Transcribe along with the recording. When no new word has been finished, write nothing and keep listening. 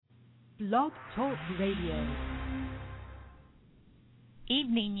Blog Talk Radio.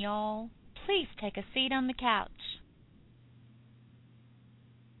 Evening, y'all. Please take a seat on the couch.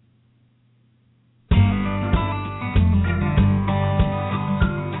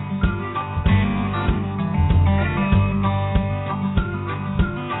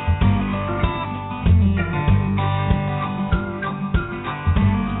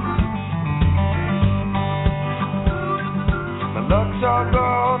 Luck's all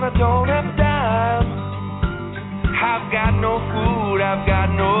gone, I don't have a dime. I've got no food, I've got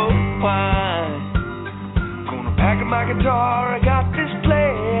no wine. Gonna pack up my guitar, I got this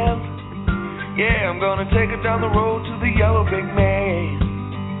plan. Yeah, I'm gonna take it down the road to the yellow brick man.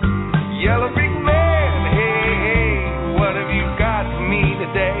 Yellow brick man, hey, hey, what have you got for me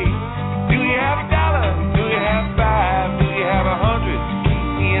today? Do you have $1? Do you have $5? Do you have $100 to keep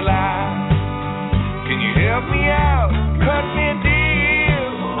me alive? Can you help me out? Cut me a deal.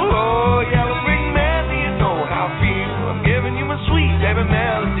 Oh, yellow brick man, do you know how I feel? I'm giving you my sweet baby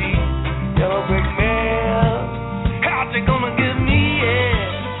melody. Yellow brick man, how's you gonna give me, yeah?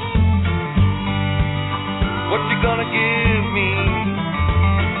 What you gonna give me?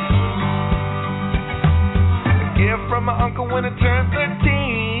 A gift from my uncle when I turned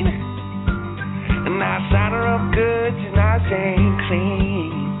 13. And I signed her up good, she's nice and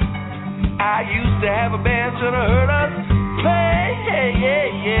clean. I used to have a band, should have heard us play, yeah, yeah,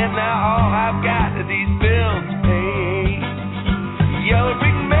 yeah. Now all I've got are these bills to pay. Yellow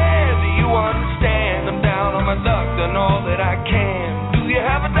brick man, do you understand? I'm down on my luck, done all that I can. Do you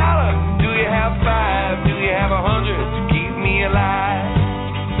have $1? Do you have $5? Do you have $100 to keep me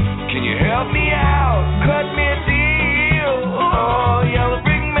alive? Can you help me out? Cut me a deal. Oh, yellow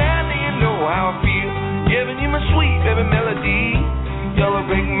brick man, do you know how I feel? Giving you my sweet baby melody. Yellow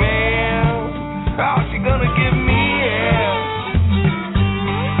brick man, how's she gonna give me, yeah?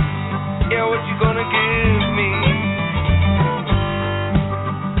 Yeah, what you gonna give me?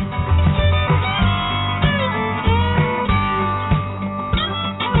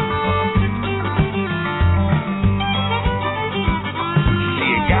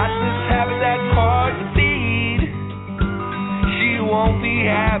 See, I got this habit that's hard to feed. She won't be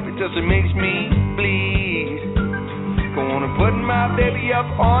happy till it makes me bleed. Gonna put my baby up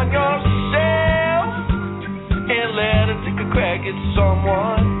on yourself and let her take a crack at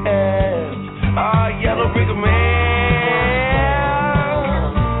someone else. Ah, yellow brick man,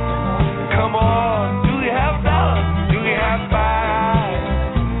 come on. Do you have $1? Do you have $5?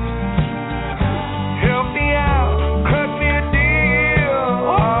 Help me out, cut me a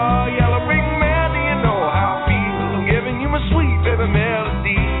deal. Oh, yellow brick man, do you know how I feel? I'm giving you my sweet baby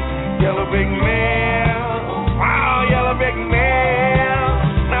melody. Yellow brick man. Wow, yellow brick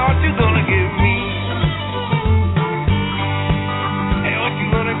man, now what you gonna give me? Hey, what you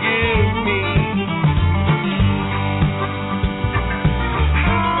gonna give me?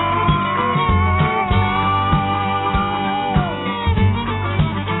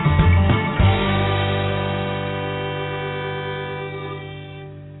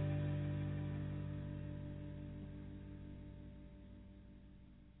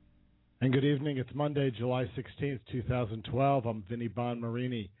 And good evening. It's Monday, July 16th, 2012. I'm Vinnie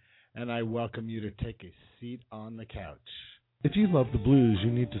Bonmarini, and I welcome you to take a seat on the couch. If you love the blues,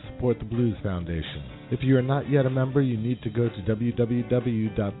 you need to support the Blues Foundation. If you are not yet a member, you need to go to www.blues.org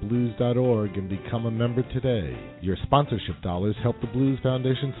and become a member today. Your sponsorship dollars help the Blues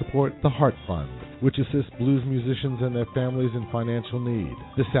Foundation support the Heart Fund, which assists blues musicians and their families in financial need.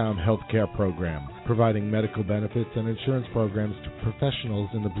 The Sound Healthcare Program, providing medical benefits and insurance programs to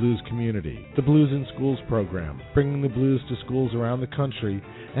professionals in the blues community. The Blues in Schools Program, bringing the blues to schools around the country,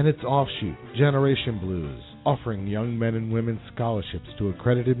 and its offshoot, Generation Blues, offering young men and women scholarships to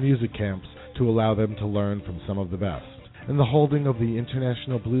accredited music camps to allow them to learn from some of the best. And the holding of the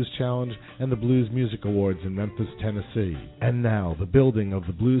International Blues Challenge and the Blues Music Awards in Memphis, Tennessee. And now, the building of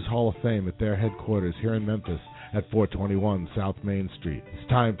the Blues Hall of Fame at their headquarters here in Memphis at 421 South Main Street. It's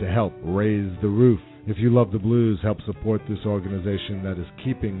time to help raise the roof. If you love the blues, help support this organization that is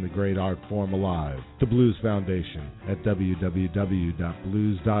keeping the great art form alive. The Blues Foundation at www.blues.org.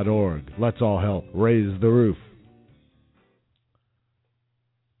 Let's all help raise the roof.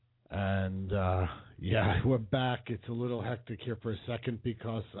 And, we're back. It's a little hectic here for a second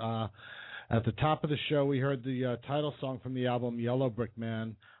because at the top of the show we heard the title song from the album Yellow Brick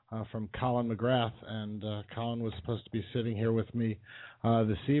Man from Colin McGrath. And Colin was supposed to be sitting here with me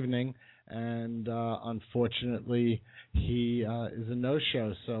this evening. And unfortunately, he is a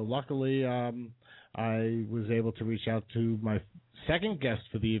no-show. So luckily, I was able to reach out to my second guest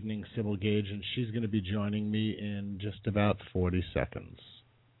for the evening, Sybil Gage, and she's going to be joining me in just about 40 seconds.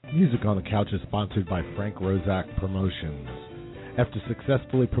 Music on the Couch is sponsored by Frank Roszak Promotions. After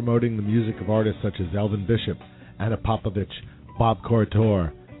successfully promoting the music of artists such as Elvin Bishop, Anna Popovich, Bob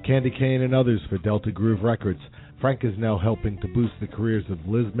Corritore, Candy Kane, and others for Delta Groove Records, Frank is now helping to boost the careers of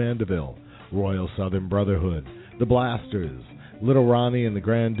Liz Mandeville, Royal Southern Brotherhood, The Blasters, Little Ronnie and the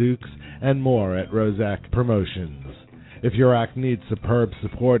Grand Dukes, and more at Roszak Promotions. If your act needs superb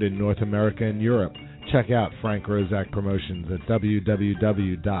support in North America and Europe, check out Frank Roszak Promotions at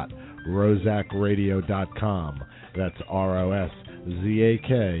www.roszak.radio.com. That's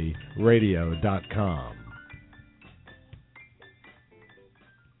ROSZAK radio.com.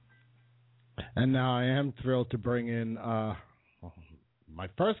 And now I am thrilled to bring in my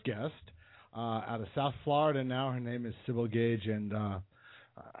first guest out of South Florida now. Her name is Sybil Gage, and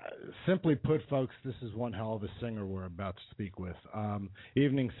simply put, folks, this is one hell of a singer we're about to speak with.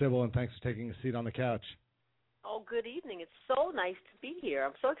 Evening, Sybil, and thanks for taking a seat on the couch. Oh, good evening. It's so nice to be here.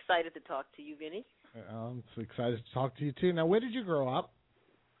 I'm so excited to talk to you, Vinny. I'm so excited to talk to you, too. Now, where did you grow up?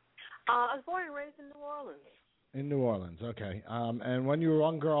 I was born and raised in New Orleans. In New Orleans, okay. And when you were a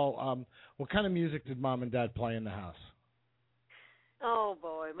young girl, what kind of music did Mom and Dad play in the house? Oh,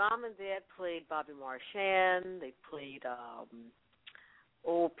 boy. Mom and Dad played Bobby Marchand. They played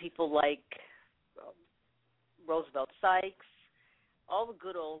people like Roosevelt Sykes, all the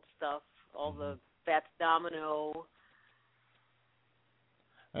good old stuff, all the Fats Domino,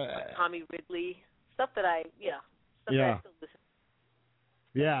 Tommy Ridley, stuff that I still listen to.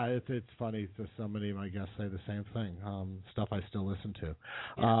 Yeah, it's funny. So many of my guests say the same thing. Stuff I still listen to.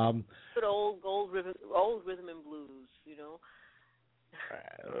 Yeah. Good old rhythm and blues, you know.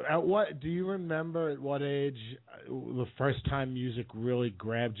 At what do you remember? At what age the first time music really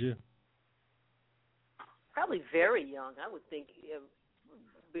grabbed you? Probably very young. I would think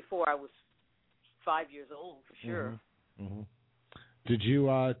before I was 5 years old, for sure. Mm-hmm. Mm-hmm. Did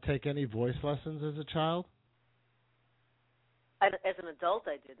you take any voice lessons as a child? As an adult,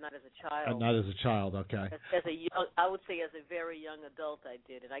 I did, not as a child. Not as a child, okay. I would say as a very young adult, I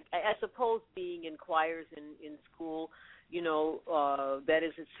did. And I suppose being in choirs in school, you know, that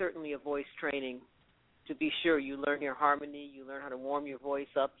is certainly a voice training. To be sure, you learn your harmony, you learn how to warm your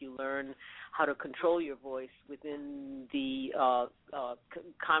voice up, you learn how to control your voice within the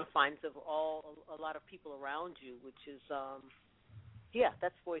confines of a lot of people around you, which is,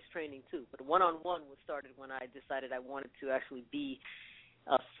 that's voice training too. But one-on-one was started when I decided I wanted to actually be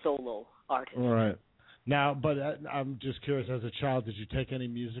a solo artist. All right. Now, but I'm just curious, as a child, did you take any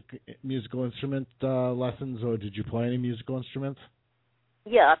musical instrument lessons, or did you play any musical instruments?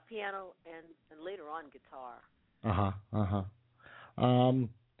 Yeah, piano and later on guitar.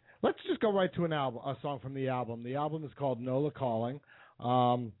 Let's just go right to a song from the album. The album is called NOLA Calling.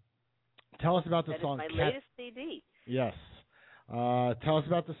 Tell us about the song. That is my latest CD. Yes. Tell us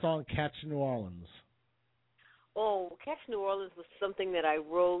about the song Catch New Orleans. Oh, Catch New Orleans was something that I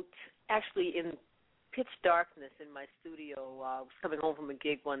wrote actually in pitch darkness in my studio. I was coming home from a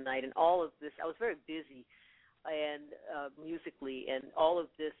gig one night, and all of this, I was very busy and musically, and all of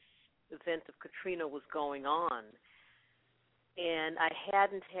this event of Katrina was going on. And I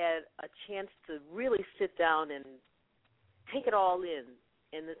hadn't had a chance to really sit down and take it all in.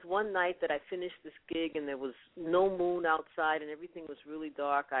 And this one night that I finished this gig and there was no moon outside and everything was really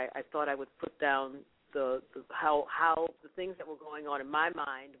dark, I thought I would put down how the things that were going on in my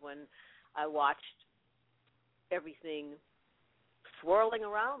mind when I watched everything swirling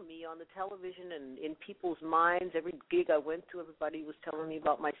around me on the television and in people's minds. Every gig I went to, everybody was telling me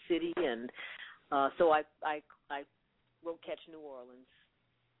about my city, and so I wrote Catch New Orleans,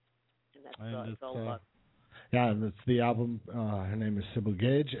 and that's it's all about. Yeah, and it's the album. Her name is Sybil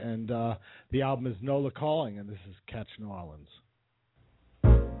Gage, and the album is NOLA Calling, and this is Catch New Orleans.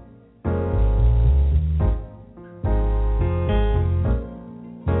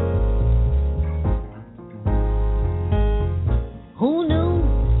 Who knew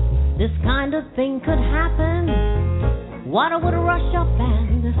this kind of thing could happen? Water would rush up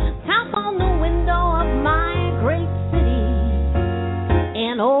and tap on the window of my great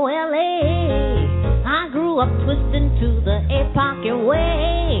city, NOLA. I grew up twisting to the 8-pocket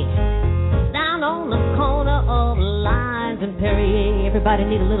way, down on the corner of Lines and Perrier. Everybody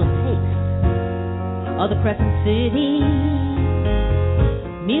need a little taste of the Crescent City.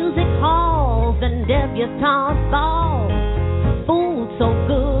 Music halls and debutante balls, food so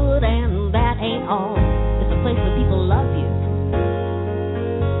good, and that ain't all. It's a place where people love you.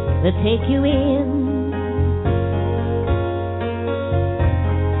 They take you in.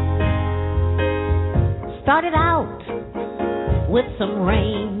 Started out with some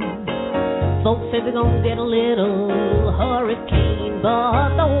rain. Folks said we're gonna get a little hurricane.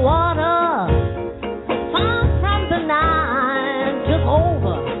 but the water far from benign took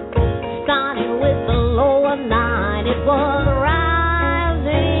over, starting with the lower nine. It was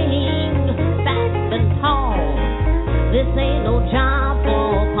rising fast and tall. This ain't no job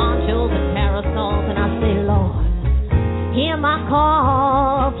for ponchos and parasols, and I say, Lord, hear my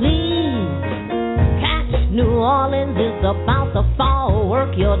call, please. Catch New Orleans is about to fall.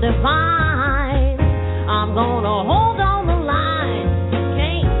 Work your divine. I'm gonna hold on the line.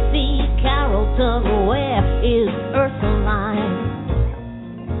 Can't see Carrollton. Where is Ursuline?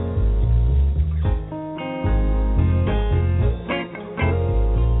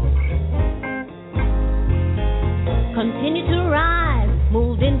 Continue to rise,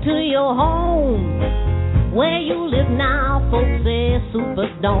 moved into your home. Where you live now, folks say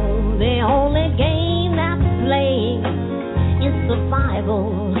Superdome. The only game that's playing is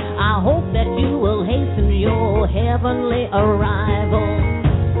survival. I hope that you will hasten your heavenly arrival.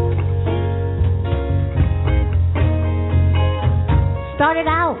 Started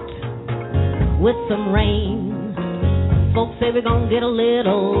out with some rain. Folks say we're gonna get a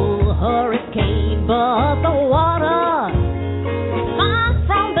little hurricane, but the water far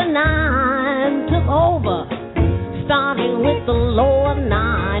from benign took over, starting with the lower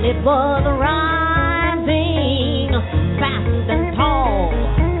nine. It was rising fast and tall.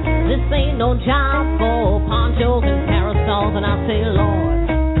 This ain't no job for ponchos and parasols, and I say, Lord,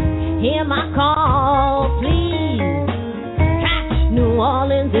 hear my call, please. Catch New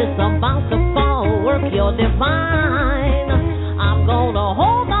Orleans, it's about to fall. Work your divine. I'm gonna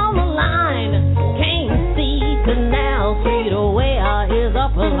hold on the line. Can't see Canal Street, where is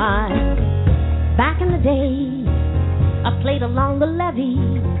Upper Line? Back in the day, I played along the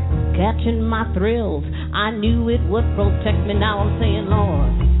levee, catching my thrills. I knew it would protect me. Now I'm saying,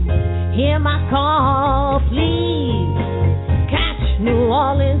 Lord, hear my call, please. Catch New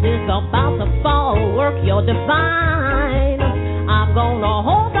Orleans is about to fall. Work your divine. I'm gonna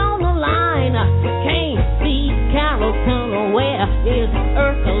hold on the line. Can't see Carrollton. Where is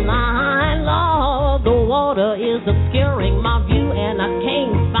Ursuline? Lord, the water is obscuring my view, and I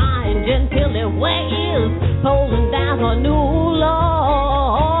can't find Gentilly. Where is Poland down a new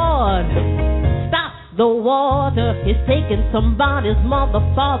Lord? The water is taking somebody's mother,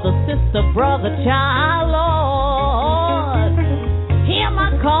 father, sister, brother, child. Lord, hear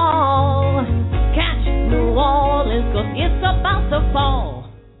my call. Catch New Orleans, 'cause it's about to fall.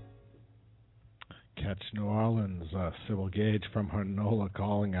 Catch New Orleans, Sybil Gage from her NOLA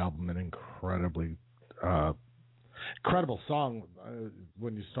Calling album, an incredible song.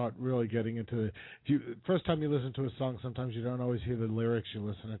 When you start really getting into it, first time you listen to a song, sometimes you don't always hear the lyrics. You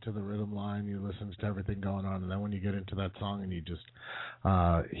listen to the rhythm line, you listen to everything going on, and then when you get into that song and you just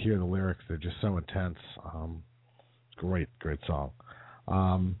hear the lyrics, they're just so intense. Great song.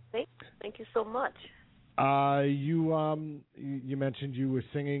 Thank you so much. You mentioned you were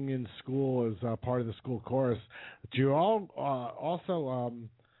singing in school as part of the school chorus. But you all also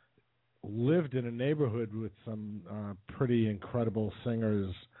lived in a neighborhood with some pretty incredible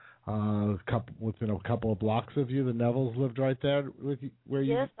singers. Within a couple of blocks of you, the Nevilles lived right there with you, where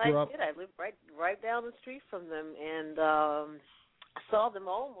you grew up. Yes, I did. I lived right down the street from them, and I saw them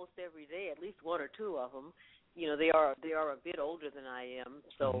almost every day, at least one or two of them. You know, they are a bit older than I am,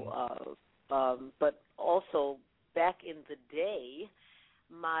 so. But also back in the day,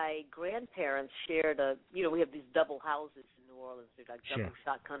 my grandparents shared we have these double houses in New Orleans. They're like double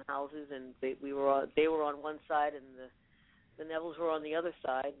shotgun houses, and they were on one side, and the Nevilles were on the other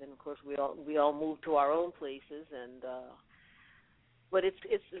side. And of course, we all moved to our own places, and but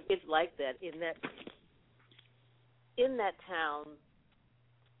it's like that in that town.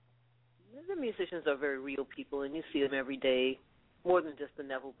 The musicians are very real people, and you see them every day. More than just the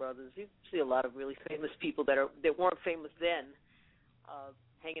Neville brothers, you see a lot of really famous people that weren't famous then,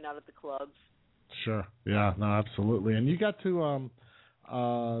 hanging out at the clubs. Sure, yeah, no, absolutely. And you got to,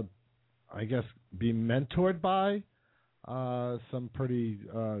 I guess, be mentored by some pretty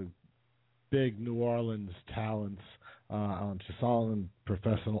big New Orleans talents, Chisholm and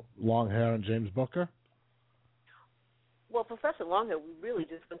Professor Longhair and James Booker. Well, Professor Longhair, we really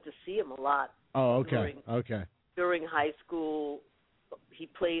just went to see him a lot. Oh, okay, During high school, he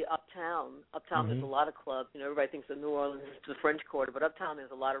played Uptown. Uptown has a lot of clubs. You know, everybody thinks of New Orleans is the French Quarter, but Uptown has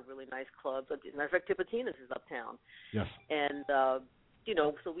a lot of really nice clubs. As a matter of fact, Tipitina's is Uptown. Yes. And, so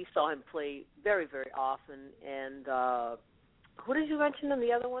we saw him play very, very often. And who did you mention in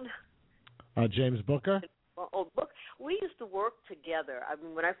the other one? James Booker. Book. We used to work together. I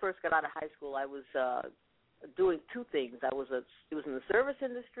mean, when I first got out of high school, I was doing two things. It was in the service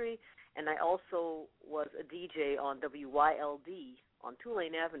industry, and I also was a DJ on WYLD on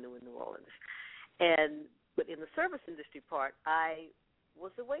Tulane Avenue in New Orleans. But in the service industry part, I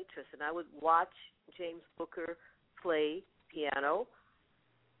was a waitress, and I would watch James Booker play piano.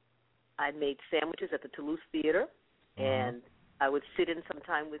 I made sandwiches at the Toulouse Theater, and I would sit in some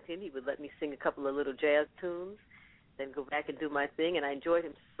time with him. He would let me sing a couple of little jazz tunes, then go back and do my thing, and I enjoyed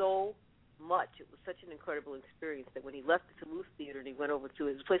him so much. It was such an incredible experience that when he left the Toulouse Theater and he went over to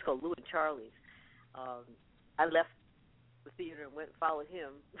his place called Lou and Charlie's, I left the theater and went and followed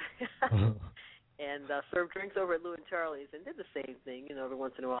him and served drinks over at Lou and Charlie's and did the same thing. You know, every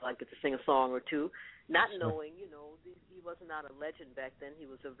once in a while I'd get to sing a song or two, not knowing, you know, he was not a legend back then. He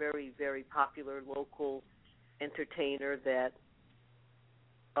was a very, very popular local entertainer that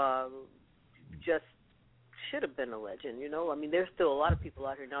just should have been a legend, you know. I mean, there's still a lot of people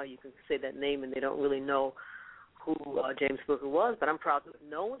out here now you can say that name and they don't really know who James Booker was, but I'm proud to have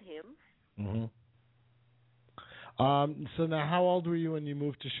known him. Mm-hmm. So now how old were you when you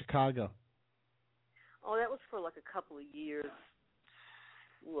moved to Chicago? Oh, that was for like a couple of years.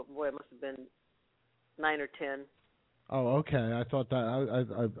 Oh, boy, it must have been 9 or 10. Oh, okay. I thought that, I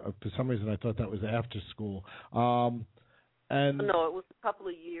for some reason, I thought that was after school. And no, it was a couple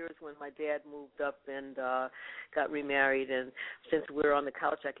of years when my dad moved up and got remarried. And since we're on the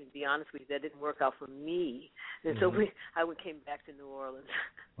couch, I can be honest with you, that didn't work out for me. And so I came back to New Orleans.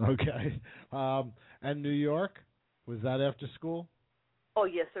 Okay. And New York, was that after school? Oh,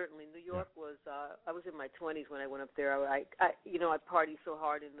 yes, certainly. New York was, I was in my 20s when I went up there. I partied so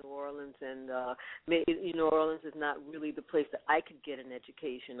hard in New Orleans, and New Orleans is not really the place that I could get an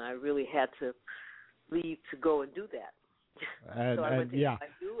education. I really had to leave to go and do that. So I went to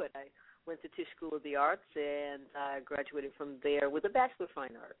NYU, and I went to Tisch School of the Arts, and I graduated from there with a Bachelor of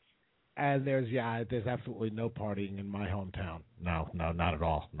Fine Arts. And there's absolutely no partying in my hometown. No, not at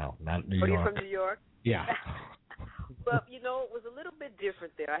all. No, not New York. Are you from New York? Yeah. Well, you know, it was a little bit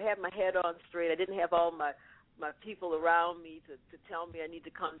different there. I had my head on straight. I didn't have all my people around me to tell me I need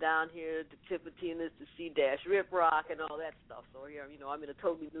to come down here to Tipitinas to see Dash Rip Rock and all that stuff. So here, you know, I'm in a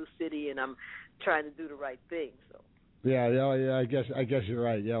totally new city and I'm trying to do the right thing. So. Yeah. I guess you're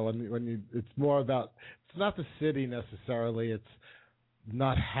right. Yeah, when you, it's more about, it's not the city necessarily. It's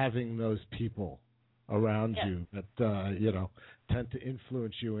not having those people around you that tend to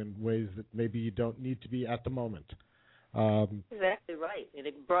influence you in ways that maybe you don't need to be at the moment. Exactly right, and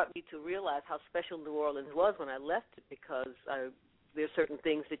it brought me to realize how special New Orleans was when I left it, because there's certain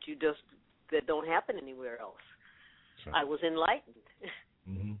things that don't happen anywhere else. Sure. I was enlightened.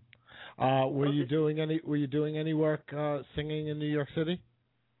 Mm-hmm. Were you doing any work singing in New York City?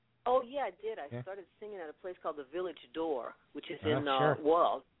 Oh yeah, I did. I started singing at a place called the Village Door, which is in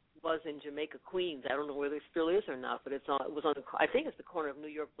was in Jamaica, Queens. I don't know whether it still is or not, but it was on I think it's the corner of New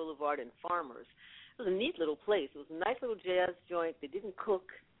York Boulevard and Farmers. It was a neat little place. It was a nice little jazz joint. They didn't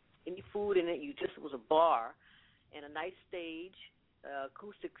cook any food in it. It was a bar and a nice stage,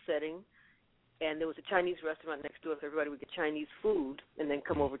 acoustic setting, and there was a Chinese restaurant next door, so everybody would get Chinese food and then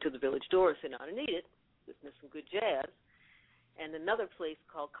come over to the Village Door and sit down and eat it, listen to some good jazz. And another place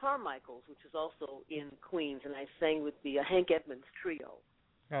called Carmichael's, which is also in Queens, and I sang with the Hank Edmonds Trio.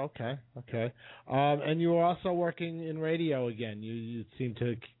 Okay. And you were also working in radio again. You seem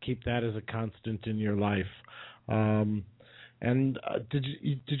to keep that as a constant in your life. And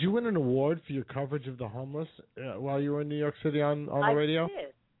did you win an award for your coverage of the homeless while you were in New York City on the radio? I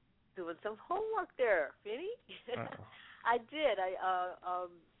did. Doing some homework there, Vinny. I did.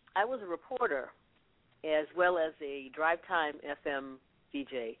 I was a reporter as well as a drive-time FM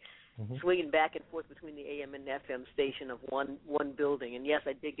DJ. Swinging back and forth between the AM and FM station of one building. And yes,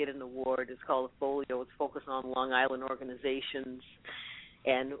 I did get an award. It's called a Folio. It's focused on Long Island organizations.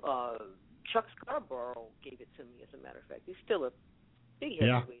 And Chuck Scarborough gave it to me, as a matter of fact. He's still a big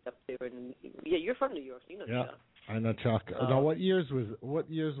heavyweight up there. And you're from New York, so you know Chuck. I know Chuck. Now, what years was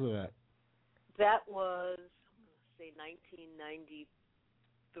that? That was, I'm going to say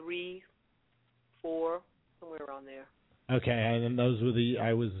 1993, 4, somewhere around there. Okay, and then those were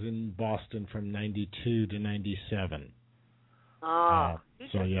I was in Boston from 92 to 97.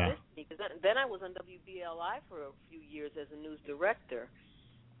 So yeah. Because then I was on WBLI for a few years as a news director.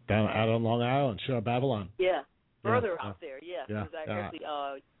 Down out on Long Island, sure, Babylon. Yeah, further out there, because I actually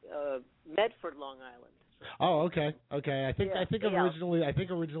Medford, Long Island. Oh, okay. I think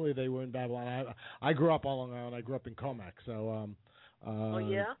originally they were in Babylon. I grew up on Long Island. I grew up in Comac, so.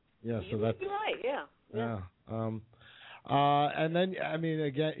 Yeah, so that's right. Yeah. And then, I mean,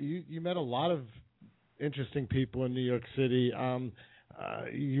 again, you met a lot of interesting people in New York City.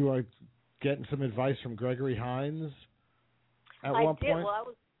 You were getting some advice from Gregory Hines at one point?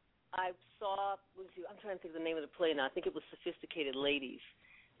 Well, I saw, I'm trying to think of the name of the play now. I think it was Sophisticated Ladies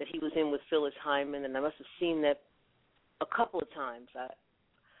that he was in with Phyllis Hyman, and I must have seen that a couple of times. I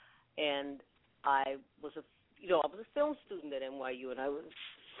was a film student at NYU, and I was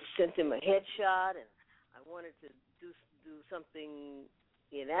sent him a headshot, and I wanted to do something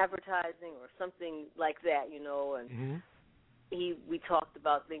in advertising or something like that, and we talked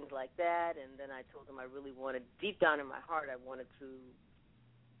about things like that, and then I told him I really wanted, deep down in my heart, I wanted to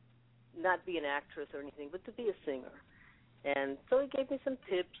not be an actress or anything, but to be a singer. And so he gave me some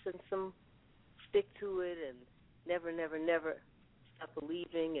tips and some stick to it and never stop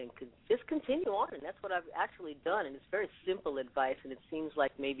believing and just continue on. And that's what I've actually done. And it's very simple advice, and it seems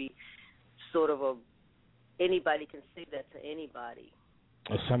like maybe sort of anybody can say that to anybody.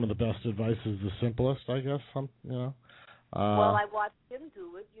 Some of the best advice is the simplest, I guess. Well, I watched him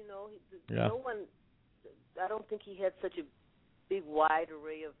do it. Yeah. No one. I don't think he had such a big, wide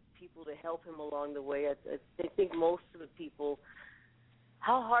array of people to help him along the way. I think most of the people.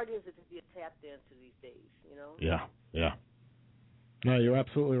 How hard is it to be a tap dancer these days? Yeah. No, you're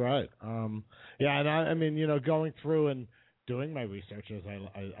absolutely right. And I mean, going through and doing my research as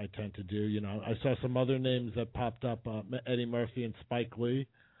I tend to do, I saw some other names that popped up: Eddie Murphy and Spike Lee,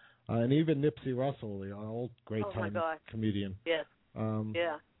 and even Nipsey Russell, the old great time comedian. Yes.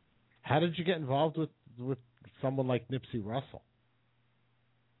 Yeah. How did you get involved with someone like Nipsey Russell?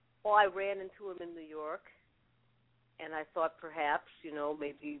 Well, I ran into him in New York, and I thought perhaps,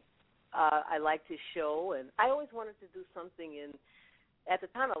 maybe I liked his show, and I always wanted to do something at the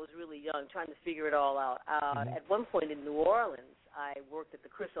time I was really young, trying to figure it all out. At one point in New Orleans, I worked at the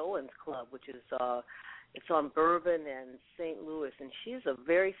Chris Owens Club, which is it's on Bourbon and St. Louis, and she's a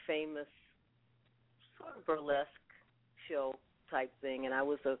very famous sort of burlesque show type thing, and I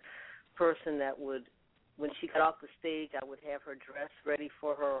was a person that would, when she got off the stage, I would have her dress ready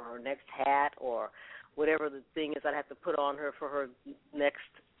for her, or her next hat, or whatever the thing is I'd have to put on her for her next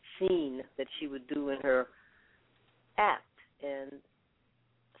scene that she would do in her act. And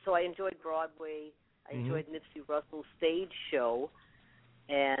so I enjoyed Broadway. I enjoyed Nipsey Russell's stage show,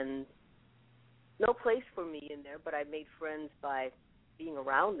 and no place for me in there, but I made friends by being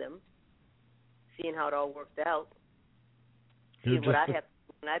around them, seeing how it all worked out, seeing what I'd have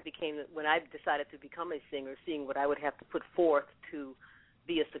when I decided to become a singer, seeing what I would have to put forth to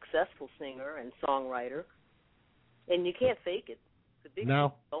be a successful singer and songwriter. And you can't fake it. The big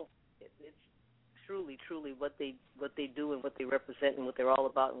people don't. It's truly what they do and what they represent and what they're all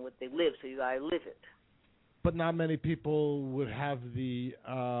about and what they live. So you gotta live it. But not many people would have the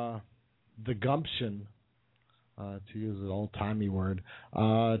gumption, to use an old-timey word,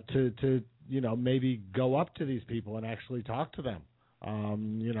 to maybe go up to these people and actually talk to them.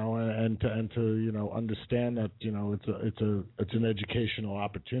 And to understand that it's an educational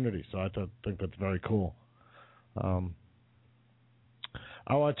opportunity. So I think that's very cool.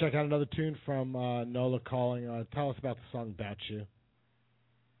 I want to check out another tune from NOLA Calling. Tell us about the song "About You."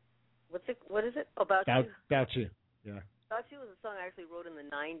 What is it about you? About You. Yeah. "About You" was a song I actually wrote in the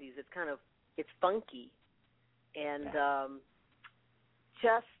 '90s. It's funky, and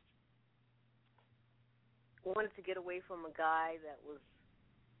just wanted to get away from a guy that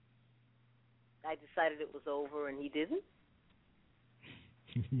I decided it was over, and he didn't.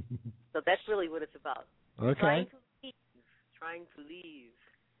 So that's really what it's about. Okay. Trying to leave.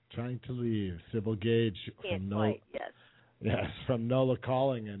 Sybil Gage from NOLA. Yes. Yes, from NOLA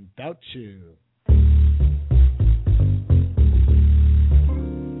Calling and "About You."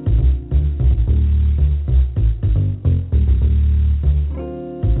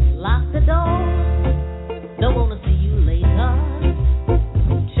 Lock the door. Don't want to see you later.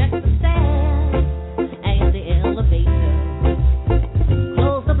 Check the stairs and the elevator.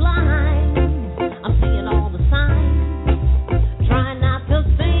 Close the blinds. I'm seeing all the signs. Try not to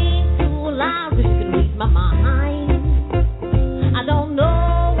think too loud, 'cause you can read my mind. I don't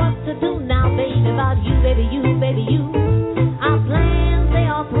know what to do now, baby.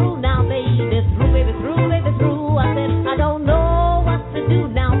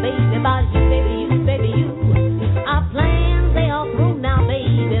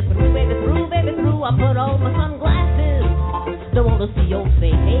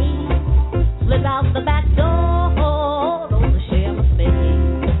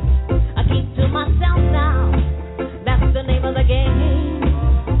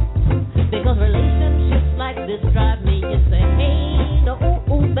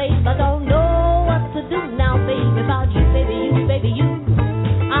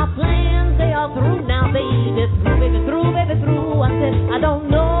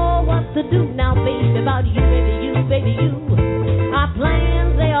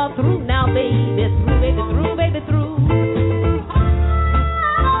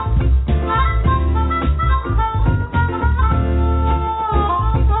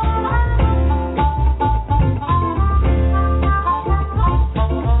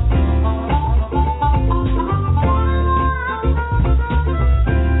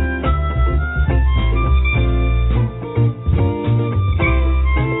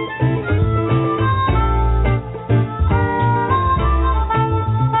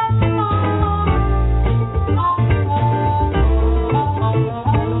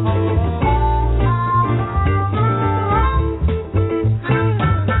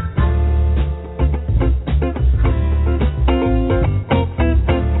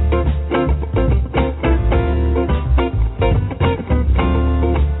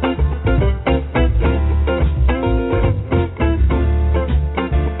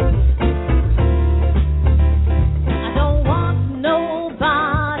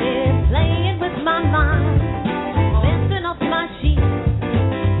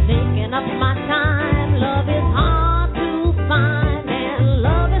 taking up my time. Love is hard to find and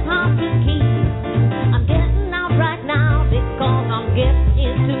love is hard to keep. I'm getting out right now because I'm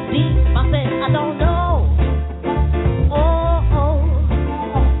getting too deep. I said I don't know. Oh,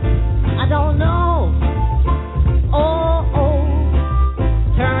 I don't know. Oh,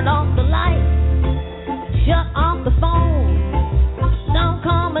 turn off the light, shut off the phone. Don't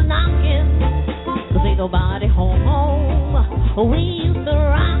come a knocking, 'cause ain't nobody home. We used to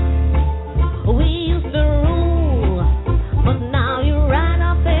rock, we used to rule, but now you're right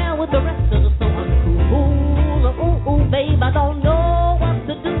up there with the rest of the so uncool. Ooh, babe, I don't know what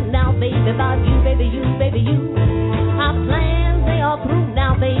to do now, baby, about you, baby, you, baby, you. Our plans, they are through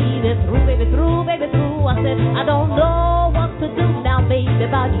now, baby, through, baby, through, baby, through. I said, I don't know what to do now, baby,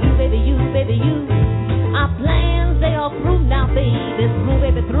 about you, baby, you, baby, you. Our plans, they are through now, baby, through,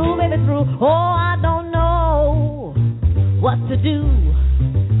 baby, through, baby, through. Oh, I don't know what to do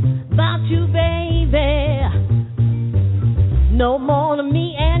about you, baby. No more to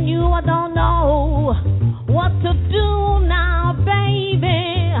me and you, I don't know what to do now,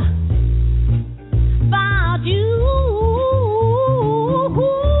 baby, about you.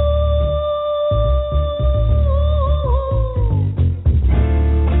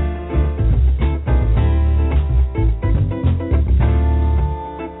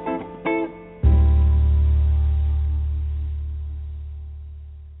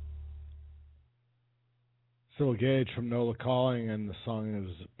 Sybil Gage from NOLA Calling, and the song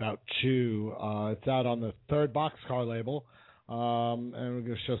is About You. It's out on the third Boxcar label, and we're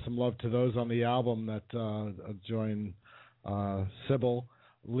going to show some love to those on the album that join Sybil.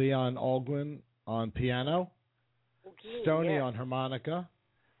 Leon Alguin on piano, Okay, Stoney yes. on harmonica,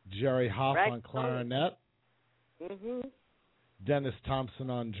 Jerry Hoff Right. on clarinet, Dennis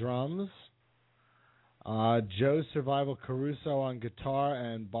Thompson on drums, Joe Survival Caruso on guitar,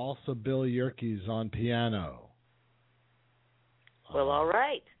 and Balsa Bill Yerkes on piano. Well, all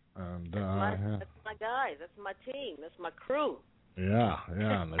right. And That's my guys. That's my team. That's my crew. yeah,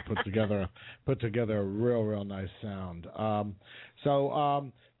 and they put together a real nice sound.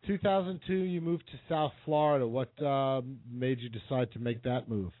 So 2002, you moved to South Florida. What made you decide to make that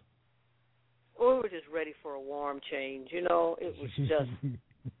move? Well, we were just ready for a warm change. You know, it was just,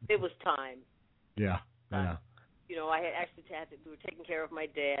 it was time. Yeah. You know, I had actually we were taking care of my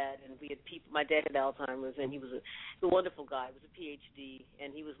dad, and we had people. My dad had Alzheimer's, and he was a wonderful guy. He was a PhD,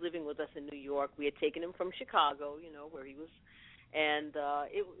 and he was living with us in New York. We had taken him from Chicago, you know, where he was, and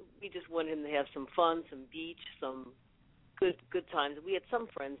we just wanted him to have some fun, some beach, some good times. We had some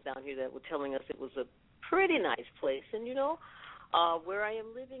friends down here that were telling us it was a pretty nice place, and you know, where I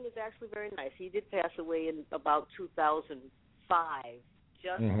am living is actually very nice. He did pass away in about 2005,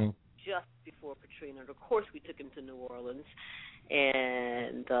 just before Katrina. And of course, we took him to New Orleans,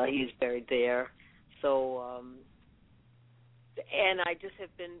 and he's buried there. So, and I just have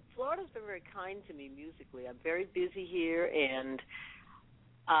been, Florida's been very kind to me musically. I'm very busy here, and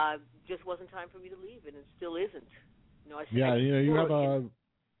just wasn't time for me to leave, and it still isn't. You know,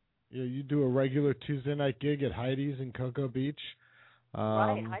 you do a regular Tuesday night gig at Heidi's in Cocoa Beach.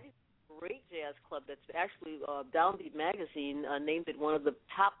 Right, Heidi's a great jazz club that's actually Downbeat Magazine named it one of the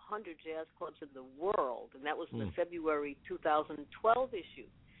top 100 jazz clubs in the world, and that was in the February 2012 issue.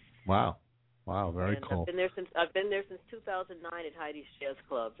 Wow, very cool. I've been there since 2009 at Heidi's Jazz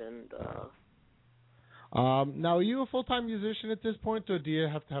Club, and now, are you a full-time musician at this point, or do you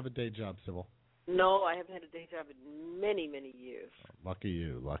have to have a day job, Sybil? No, I haven't had a day job in many years. Lucky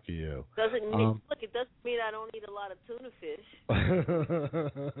you. Doesn't mean, it doesn't mean I don't eat a lot of tuna fish.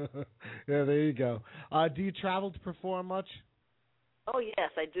 Yeah, there you go. Do you travel to perform much? Oh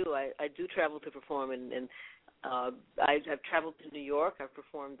yes, I do. I do travel to perform, and I've traveled to New York. I've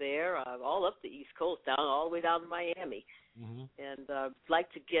performed there, all up the East Coast, all the way down to Miami, and I'd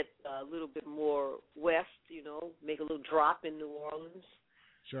like to get a little bit more west. You know, make a little drop in New Orleans.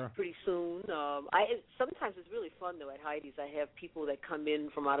 Sure. Pretty soon. Sometimes it's really fun though at Heidi's. I have people that come in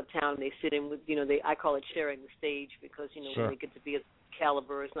from out of town and they sit in with, you know, I call it sharing the stage because, you know, when they get to be a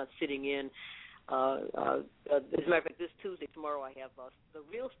caliber, it's not sitting in. As a matter of fact, this Tuesday, tomorrow, I have the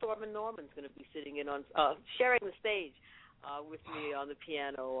real Storm and Norman's going to be sitting in on sharing the stage with me on the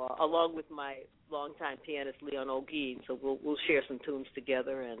piano, along with my longtime pianist Leon Alguin. So we'll share some tunes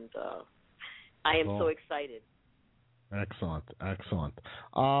together, and I am so excited. Excellent.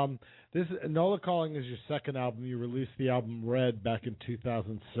 This NOLA Calling is your second album. You released the album Red back in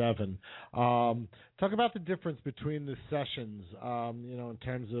 2007. Talk about the difference between the sessions, you know, in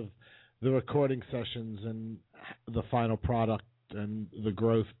terms of the recording sessions and the final product and the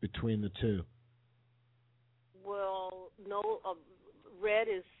growth between the two. Well, Red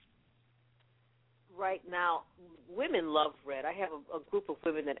is right now, women love Red. I have a group of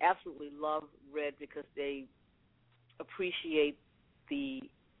women that absolutely love Red because they appreciate a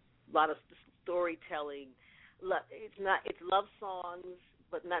lot of storytelling. It's love songs,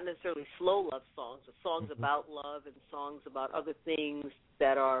 but not necessarily slow love songs, but songs about love and songs about other things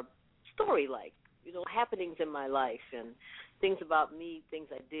that are story-like, happenings in my life and things about me, things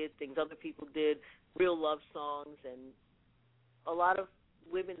I did, things other people did, real love songs. And a lot of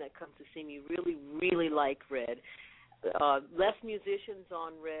women that come to see me really, really like Red. Less musicians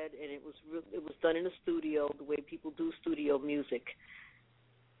on Red, and it was done in a studio, the way people do studio music.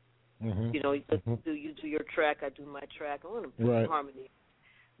 Mm-hmm. You do your track, I do my track. I want to put right. harmony.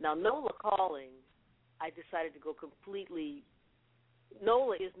 Now, NOLA Calling, I decided to go completely.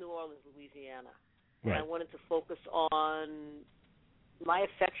 NOLA is New Orleans, Louisiana, right. and I wanted to focus on my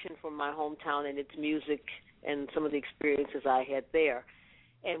affection for my hometown and its music and some of the experiences I had there.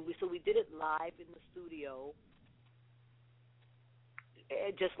 And so we did it live in the studio,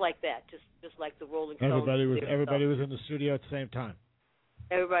 just like that, just like the Rolling Stones. Everybody was in the studio at the same time.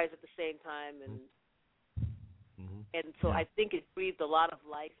 Everybody's at the same time, and so I think it breathed a lot of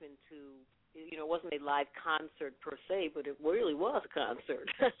life into. It wasn't a live concert per se, but it really was a concert.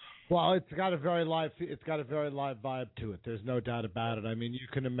 Well, it's got a very live vibe to it. There's no doubt about it. I mean, you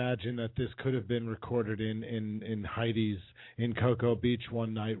can imagine that this could have been recorded in Heidi's in Cocoa Beach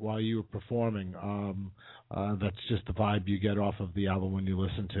one night while you were performing. That's just the vibe you get off of the album when you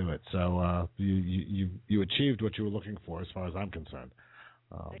listen to it. So you achieved what you were looking for, as far as I'm concerned.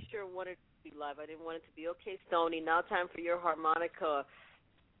 I sure wanted it to be live. I didn't want it to be okay, Stoney. Now time for your harmonica.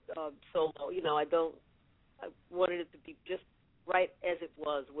 Solo, I wanted it to be just right as it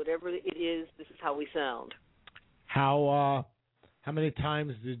was. Whatever it is, this is how we sound. How many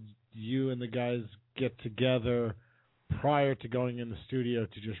times did you and the guys get together prior to going in the studio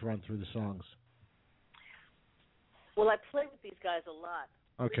to just run through the songs? Well, I play with these guys a lot.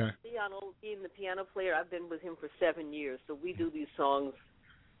 Okay. Ian, the piano player, I've been with him for 7 years, so we do these songs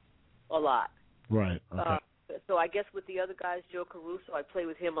a lot. Right, okay. So I guess with the other guys, Joe Caruso, I play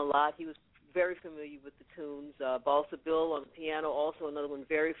with him a lot. He was very familiar with the tunes. Balsa Bill on the piano, also another one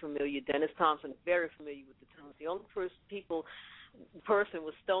very familiar. Dennis Thompson, very familiar with the tunes. The only person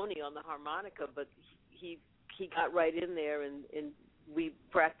was Stoney on the harmonica, but he got right in there, and we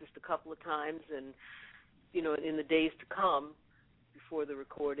practiced a couple of times, and in the days to come before the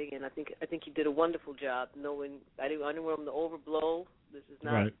recording. And I think he did a wonderful job. Knowing I didn't want him to overblow. This is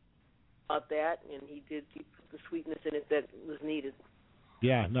not. Right. About that, and he put the sweetness in it that was needed.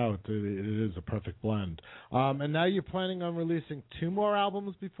 Yeah, no, it is a perfect blend. And now you're planning on releasing 2 more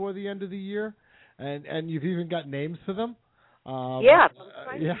albums before the end of the year, and you've even got names for them. I'm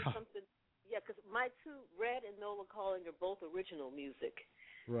trying to do something. Yeah, because my 2, Red and NOLA Calling, are both original music,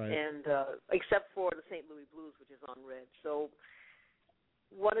 right? And except for the St. Louis Blues, which is on Red. So,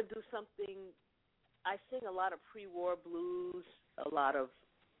 want to do something. I sing a lot of pre-war blues, a lot of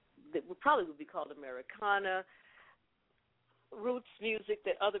that would be called Americana, roots music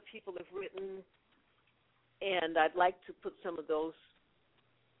that other people have written, and I'd like to put some of those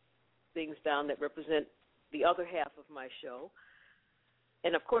things down that represent the other half of my show.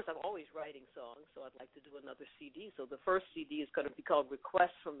 And, of course, I'm always writing songs, so I'd like to do another CD. So the first CD is going to be called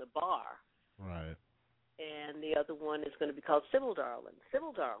Requests from the Bar. Right. And the other one is going to be called Sybil Darlin'.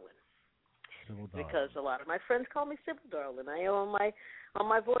 Sybil Darlin'. Because a lot of my friends call me Sybil Darlin'. I am on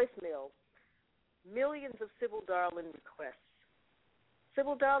my voicemail, millions of Sybil Darlin' requests.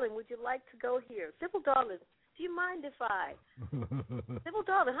 Sybil Darlin', would you like to go here? Sybil Darlin', do you mind if I? Sybil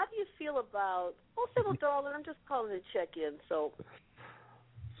Darlin', how do you feel about? Oh, Sybil Darlin', I'm just calling to check in. So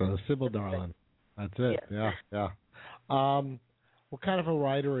Sybil Darlin', that's it. Yeah. What kind of a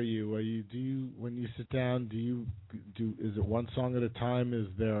writer are you? When you sit down, is it one song at a time? Is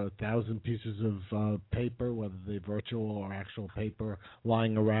there 1,000 pieces of paper, whether they're virtual or actual paper,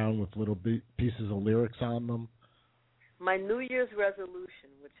 lying around with little pieces of lyrics on them? My New Year's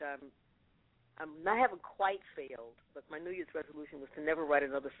resolution, which I haven't quite failed, but my New Year's resolution was to never write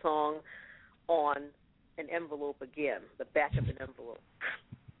another song on an envelope again, the back of an envelope.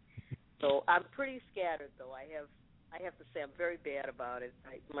 So I'm pretty scattered, though. I have to say I'm very bad about it.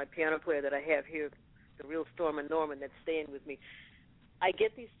 My piano player that I have here, the real Stormin' Norman that's staying with me, I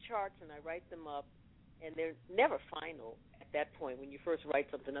get these charts and I write them up, and they're never final at that point. When you first write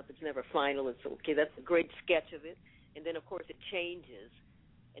something up, it's never final. It's okay, that's a great sketch of it. And then, of course, it changes.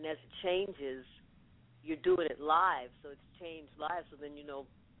 And as it changes, you're doing it live, so it's changed live. So then,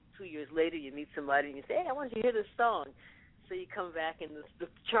 2 years later, you meet somebody and you say, hey, I want you to hear this song. So you come back and the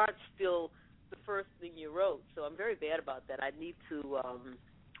chart's still the first thing you wrote. So I'm very bad about that. I need to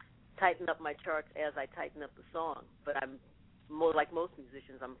tighten up my charts as I tighten up the song. But I'm more like most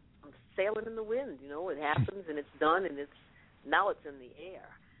musicians. I'm sailing in the wind. You know, it happens and it's done, and now it's in the air.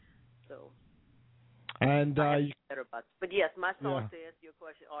 So. And but yes, my songs, to answer your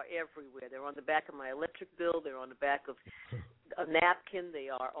question, are everywhere. They're on the back of my electric bill. They're on the back of a napkin. They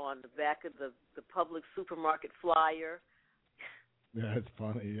are on the back of the public supermarket flyer. Yeah, it's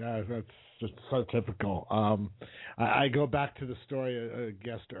funny. Yeah, that's just so typical. I go back to the story a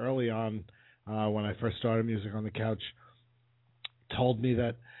guest early on when I first started music on the couch told me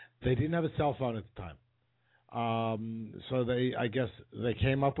that they didn't have a cell phone at the time. So I guess they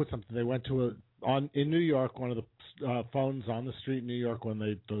came up with something. They went to in New York, one of the phones on the street in New York when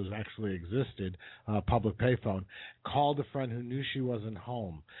those actually existed, public payphone, called a friend who knew she wasn't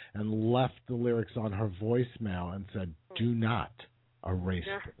home and left the lyrics on her voicemail and said, "Do not erase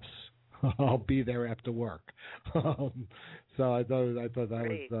this. I'll be there after work." So I thought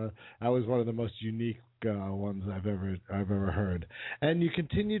that was one of the most unique ones I've ever heard. And you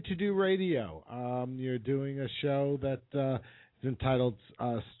continue to do radio. You're doing a show that is entitled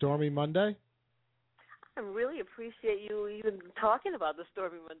Stormy Monday. I really appreciate you even talking about the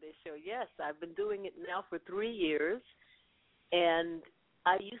Stormy Monday show. Yes, I've been doing it now for 3 years, and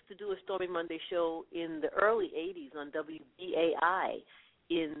I used to do a Stormy Monday show in the early 80s on WBAI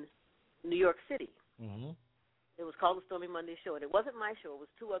in New York City. Mm-hmm. It was called the Stormy Monday Show, and it wasn't my show. It was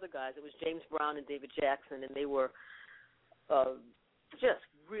two other guys. It was James Brown and David Jackson, and they were just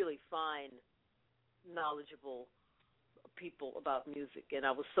really fine, knowledgeable people about music, and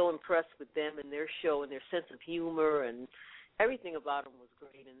I was so impressed with them and their show and their sense of humor, and everything about them was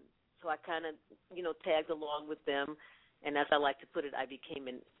great. And so I kind of, tagged along with them, and as I like to put it, I became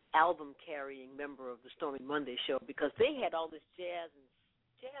an album-carrying member of the Stormy Monday Show because they had all this jazz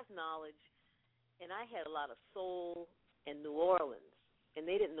knowledge, and I had a lot of soul and New Orleans, and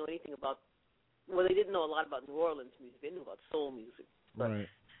they didn't know anything about, they didn't know a lot about New Orleans music. They knew about soul music. But right.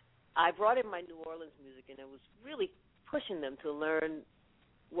 I brought in my New Orleans music, and it was really pushing them to learn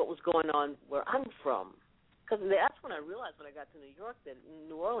what was going on where I'm from. Because that's when I realized when I got to New York that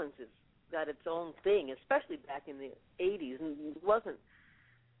New Orleans has got its own thing, especially back in the 80s. And it wasn't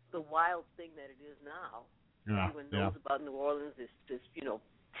the wild thing that it is now. Yeah, everyone knows about New Orleans. There's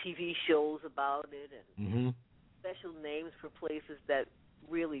TV shows about it and special names for places that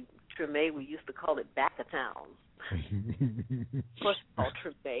really, Treme, we used to call it back-a-town. First of all,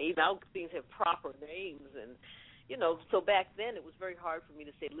 Treme, now things have proper names, and so back then it was very hard for me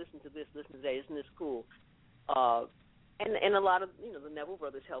to say, listen to this, listen to that, isn't this cool? And a lot of, the Neville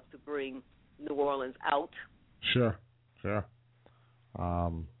Brothers helped to bring New Orleans out. Sure.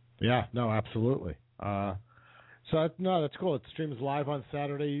 Absolutely. That's cool. It streams live on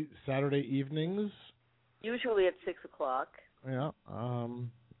Saturday evenings. Usually at 6 o'clock. Yeah.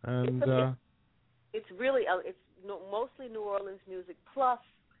 It's really, it's mostly New Orleans music plus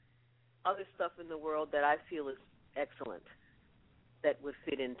other stuff in the world that I feel is excellent that would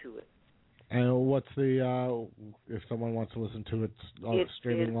fit into it. And what's the, if someone wants to listen to it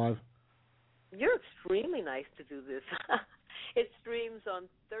streaming live? You're extremely nice to do this. It streams on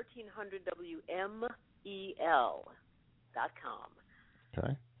 1300WMEL.com.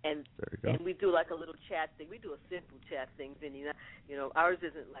 Okay. And there you go. And we do like a little chat thing. We do a simple chat thing, and ours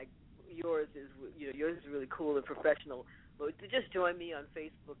isn't like yours is. Yours is really cool and professional. But to just join me on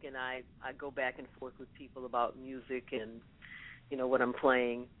Facebook, and I go back and forth with people about music and what I'm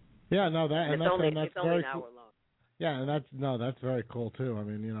playing. Yeah, no, it's only an hour long. Yeah, and that's very cool too. I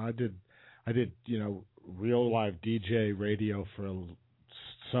mean, I did real live DJ radio for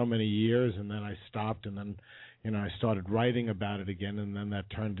so many years, and then I stopped, and then I started writing about it again, and then that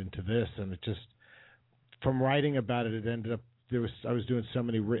turned into this, and it just from writing about it ended up I was doing so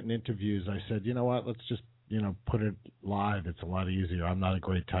many written interviews. I said, you know what, let's just put it live. It's a lot easier. I'm not a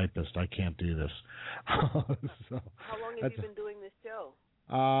great typist. I can't do this. So, how long have you been doing this show?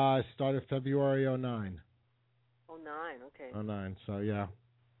 I started February 2009. 2009, okay. 2009, so yeah.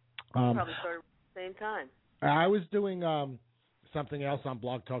 Probably started at the same time. I was doing something else on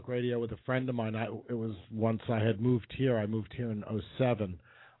Blog Talk Radio with a friend of mine. It was once I had moved here. I moved here in 2007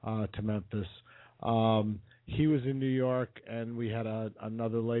 to Memphis. He was in New York, and we had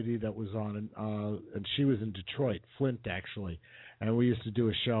another lady that was on, and she was in Detroit, Flint actually. And we used to do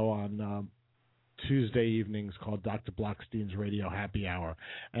a show on Tuesday evenings called Dr. Blockstein's Radio Happy Hour,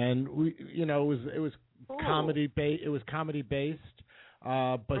 and we, it was comedy based,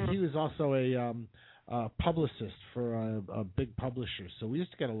 but he was also a publicist for a big publisher, so we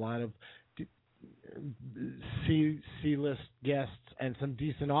used to get a lot of C-list guests and some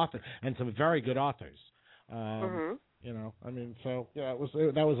decent authors and some very good authors. You know, I mean, so yeah,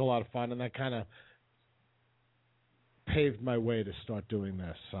 that was a lot of fun, and that kind of paved my way to start doing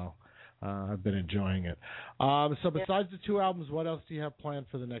this. So I've been enjoying it. So besides the 2 albums, what else do you have planned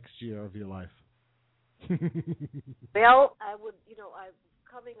for the next year of your life? Well, I'm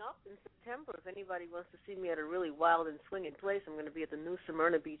coming up in September. If anybody wants to see me at a really wild and swinging place, I'm going to be at the New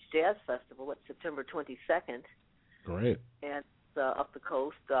Smyrna Beach Jazz Festival at September 22nd. Great. And up the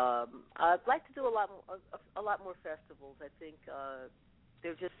coast. I'd like to do a lot more festivals. I think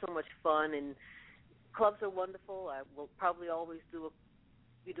they're just so much fun, and clubs are wonderful. I will probably always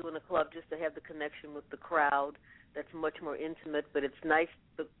be doing a club just to have the connection with the crowd. That's much more intimate, but it's nice.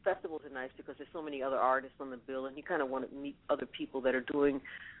 The festivals are nice because there's so many other artists on the bill, and you kind of want to meet other people that are doing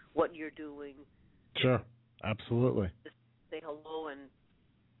what you're doing. Sure, absolutely. Just say hello and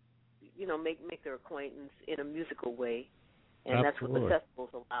make their acquaintance in a musical way, and absolutely. That's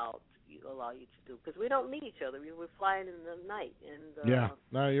what the festivals allow you to do, because we don't meet each other. We're flying in the night. And yeah,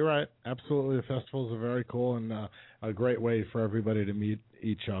 no, you're right. Absolutely, the festivals are very cool and a great way for everybody to meet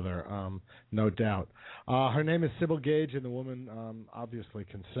each other, no doubt. Her name is Sybil Gage, and the woman obviously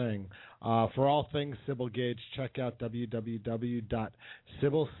can sing. For all things Sybil Gage, check out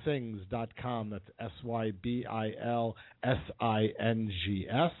www.sybilsings.com. That's SYBILSINGS.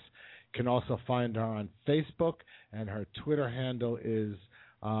 You can also find her on Facebook, and her Twitter handle is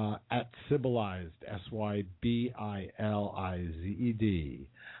at Sybilized, SYBILIZED.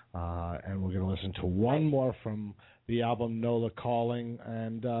 And we're going to listen to one more from the album NOLA Calling,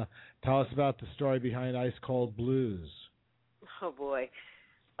 and tell us about the story behind Ice Cold Blues. Oh, boy.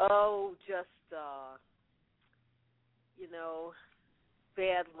 Oh, just,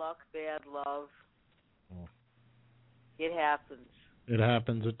 bad luck, bad love. Oh. It happens. It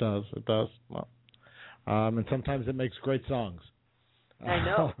happens. It does. It does. Well, and sometimes it makes great songs. I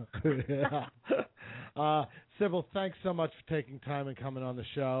know. Yeah. Sybil, thanks so much for taking time and coming on the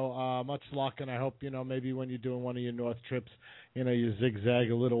show. Much luck, and I hope, maybe when you're doing one of your north trips, you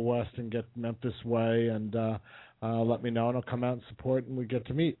zigzag a little west and get Memphis way, and let me know, and I'll come out and support, and we get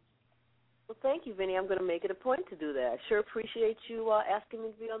to meet. Well, thank you, Vinny. I'm going to make it a point to do that. I sure appreciate you asking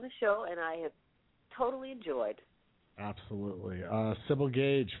me to be on the show, and I have totally enjoyed. Absolutely. Sybil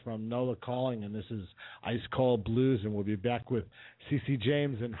Gage from NOLA Calling, and this is Ice Cold Blues, and we'll be back with Cee Cee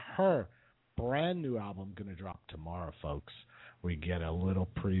James and her brand new album going to drop tomorrow, folks. We get a little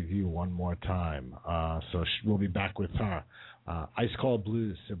preview one more time. So we'll be back with her. Ice Cold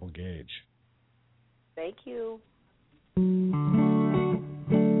Blues, Sybil Gage. Thank you.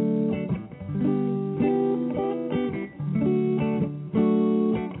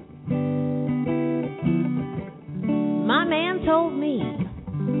 My man told me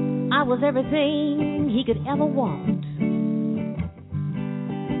I was everything he could ever want.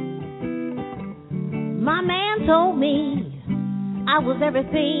 My man told me I was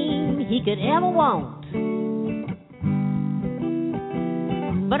everything he could ever want.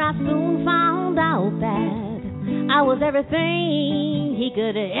 But I soon found out that I was everything he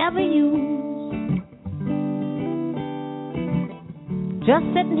could ever use. Just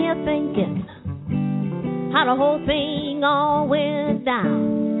sitting here thinking how the whole thing all went down.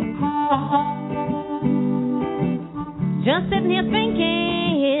 Just sitting here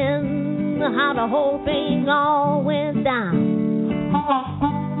thinking how the whole thing all went down.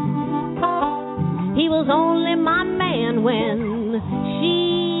 He was only my man when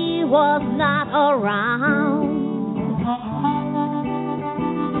she was not around.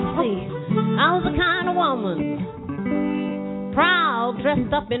 See, I was the kind of woman, proud,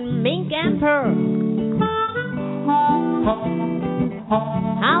 dressed up in mink and pearl.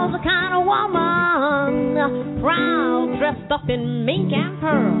 I was the kind of woman, proud, dressed up in mink and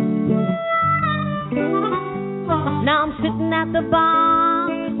pearl. Now I'm sitting at the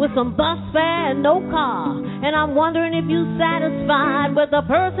bar with some bus fare and no car, and I'm wondering if you satisfied with the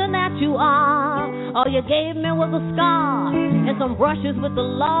person that you are. All you gave me was a scar and some brushes with the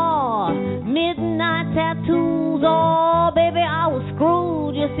law, midnight tattoos. Oh, baby, I was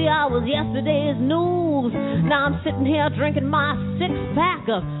screwed. You see, I was yesterday's news. Now I'm sitting here drinking my 6-pack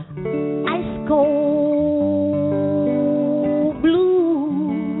of ice cold blues.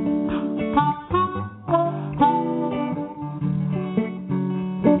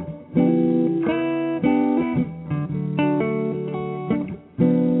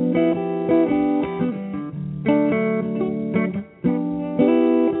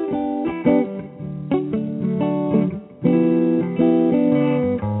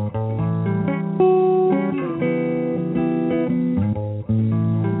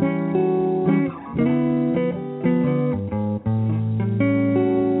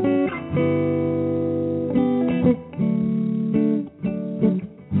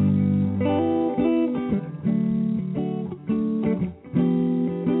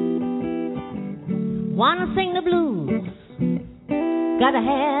 gotta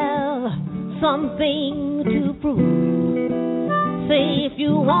have something to prove. Say if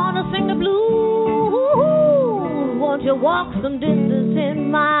you wanna sing the blues, won't you walk some distance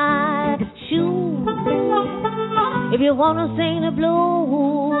in my shoes? If you wanna sing the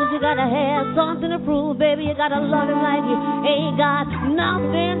blues, you gotta have something to prove, baby. You gotta love him like you ain't got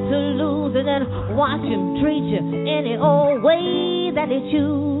nothing to lose, and then watch him treat you any old way that he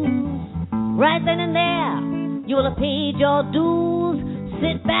choose. Right then and there, you will have paid your dues.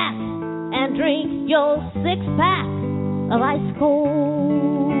 Sit back and drink your 6-pack of ice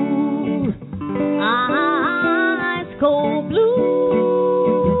cold blues,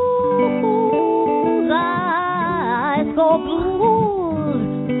 ice cold blues.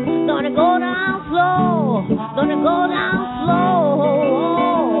 Gonna go down slow, gonna go down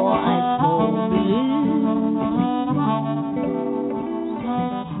slow, ice cold blues.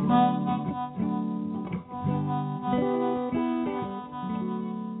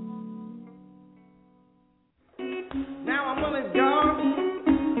 Now I'm really gone.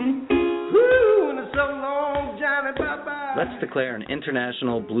 Woo, and it's so long, Johnny, bye-bye. Let's declare an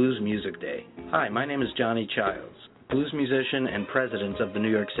International Blues Music Day. Hi, my name is Johnny Childs, blues musician and president of the New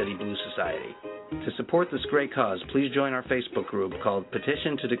York City Blues Society. To support this great cause, please join our Facebook group called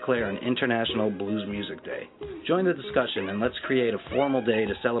Petition to Declare an International Blues Music Day. Join the discussion and let's create a formal day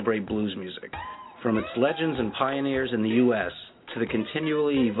to celebrate blues music, from its legends and pioneers in the U.S. to the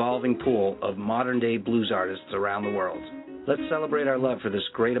continually evolving pool of modern-day blues artists around the world. Let's celebrate our love for this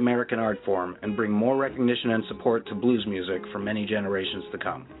great American art form and bring more recognition and support to blues music for many generations to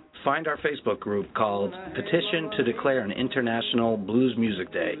come. Find our Facebook group called Petition to Declare an International Blues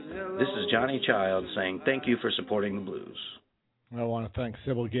Music Day. This is Johnny Child saying thank you for supporting the blues. I want to thank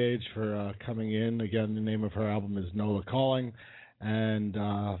Sybil Gage for coming in. Again, the name of her album is NOLA Calling, and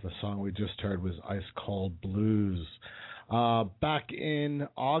the song we just heard was Ice Cold Blues. Back in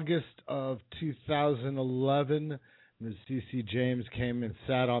August of 2011, Ms. Cee Cee James came and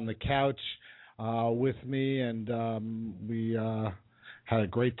sat on the couch with me, and we had a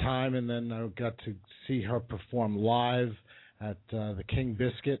great time, and then I got to see her perform live at the King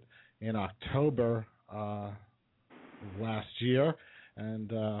Biscuit in October last year,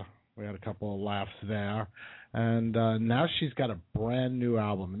 and we had a couple of laughs there. And now she's got a brand new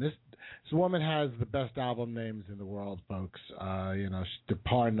album, and this woman has the best album names in the world, folks.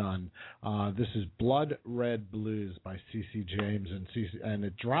 Par none. This is Blood Red Blues by Cee Cee James, and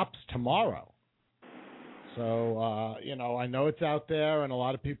it drops tomorrow. So, I know it's out there, and a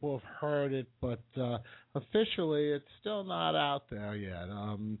lot of people have heard it, but officially it's still not out there yet.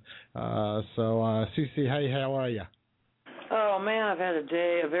 Cee Cee, hey, how are you? Oh, man, I've had a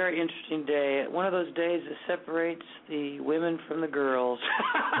very interesting day. One of those days that separates the women from the girls.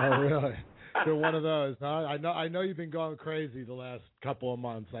 Oh, really? You're one of those, huh? I know you've been going crazy the last couple of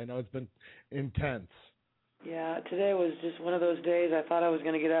months. I know it's been intense. Yeah, today was just one of those days I thought I was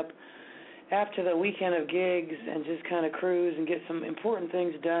going to get up after the weekend of gigs and just kind of cruise and get some important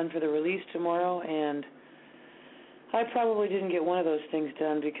things done for the release tomorrow, and I probably didn't get one of those things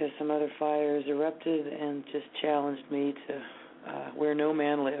done because some other fires erupted and just challenged me to where no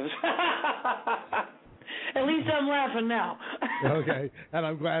man lives. At least I'm laughing now. Okay, and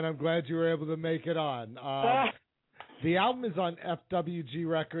I'm glad you were able to make it on. The album is on FWG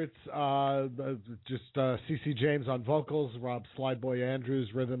Records. Cee Cee James on vocals, Rob Slideboy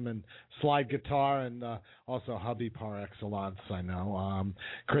Andrews rhythm and slide guitar, and also hubby par excellence. I know.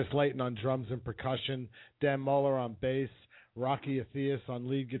 Chris Layton on drums and percussion, Dan Moeller on bass, Rocky Athias on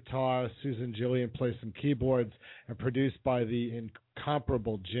lead guitar, Susan Gillian plays some keyboards, and produced by the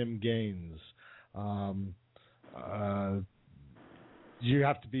incomparable Jim Gaines. You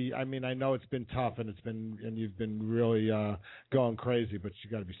have to be. I mean, I know it's been tough, and you've been really going crazy, but you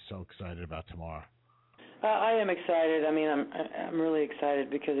got to be so excited about tomorrow. I am excited. I mean, I'm really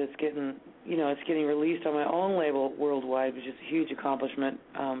excited because it's getting released on my own label worldwide, which is a huge accomplishment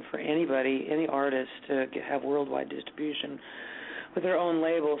for anybody, any artist to have worldwide distribution with their own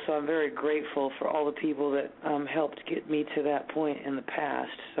label. So I'm very grateful for all the people that helped get me to that point in the past.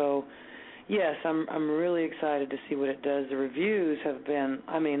 So yes, I'm really excited to see what it does. The reviews have been,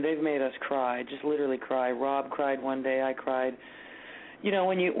 they've made us cry, just literally cry. Rob cried one day, I cried.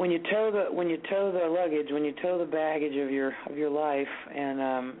 When you tow the luggage, when you tow the baggage of your life,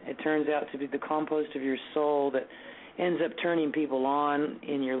 and it turns out to be the compost of your soul that ends up turning people on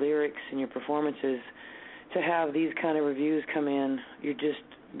in your lyrics and your performances, to have these kind of reviews come in, you're just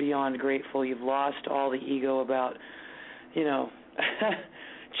beyond grateful. You've lost all the ego about,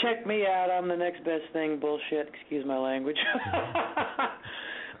 check me out, I'm the next best thing bullshit, excuse my language.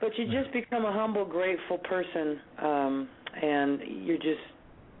 But you just become a humble, grateful person And you're just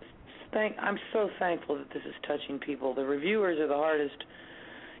I'm so thankful that this is touching people. The reviewers are the hardest,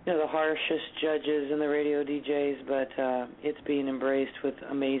 the harshest judges and the radio DJs, but it's being embraced with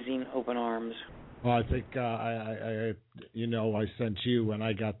amazing open arms. Well, I think I sent you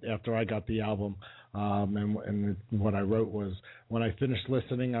after I got the album, and what I wrote was, when I finished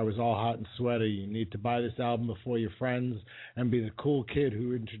listening, I was all hot and sweaty. You need to buy this album before your friends and be the cool kid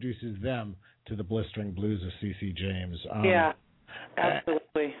who introduces them to the blistering blues of Cee Cee James. Yeah,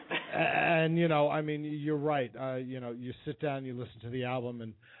 absolutely. And you're right. You sit down, you listen to the album,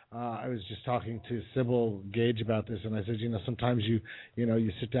 and I was just talking to Sybil Gage about this, and I said, sometimes you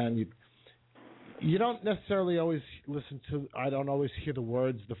sit down, you don't necessarily always I don't always hear the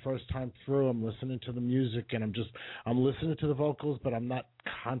words the first time through. I'm listening to the music, and I'm listening to the vocals, but I'm not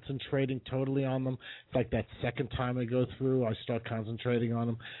concentrating totally on them. It's like that second time I go through, I start concentrating on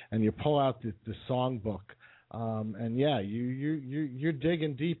them, and you pull out the songbook. And yeah, you're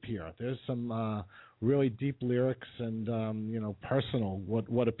digging deep here. There's some really deep lyrics and personal,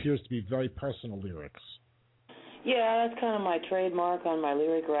 what appears to be very personal lyrics. Yeah, that's kind of my trademark on my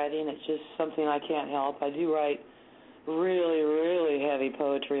lyric writing. It's just something I can't help. I do write really, really heavy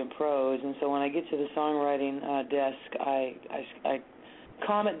poetry and prose, and so when I get to the songwriting desk, I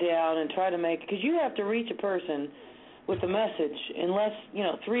calm it down and try to make, because you have to reach a person with a message in less,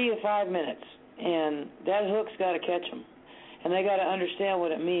 3 to 5 minutes. And that hook's got to catch them. And they got to understand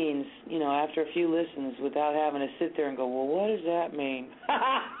what it means, after a few listens, without having to sit there and go, well, what does that mean?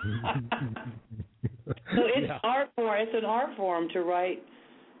 So it's an art form to write,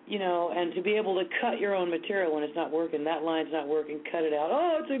 and to be able to cut your own material when it's not working. That line's not working, cut it out.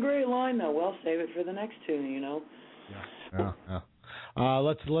 Oh, it's a great line, though. Well, save it for the next tune, Yeah.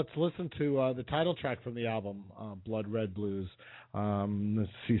 Let's listen to the title track from the album, Blood Red Blues,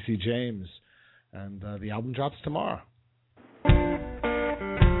 Cee Cee James. And the album drops tomorrow.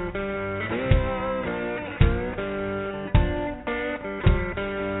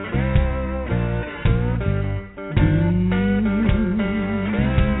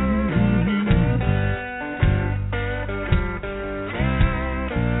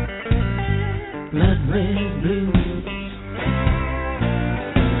 Blood red blues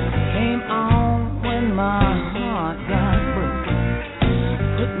came on when my heart got broken.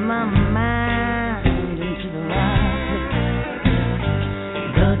 Took my mind into the right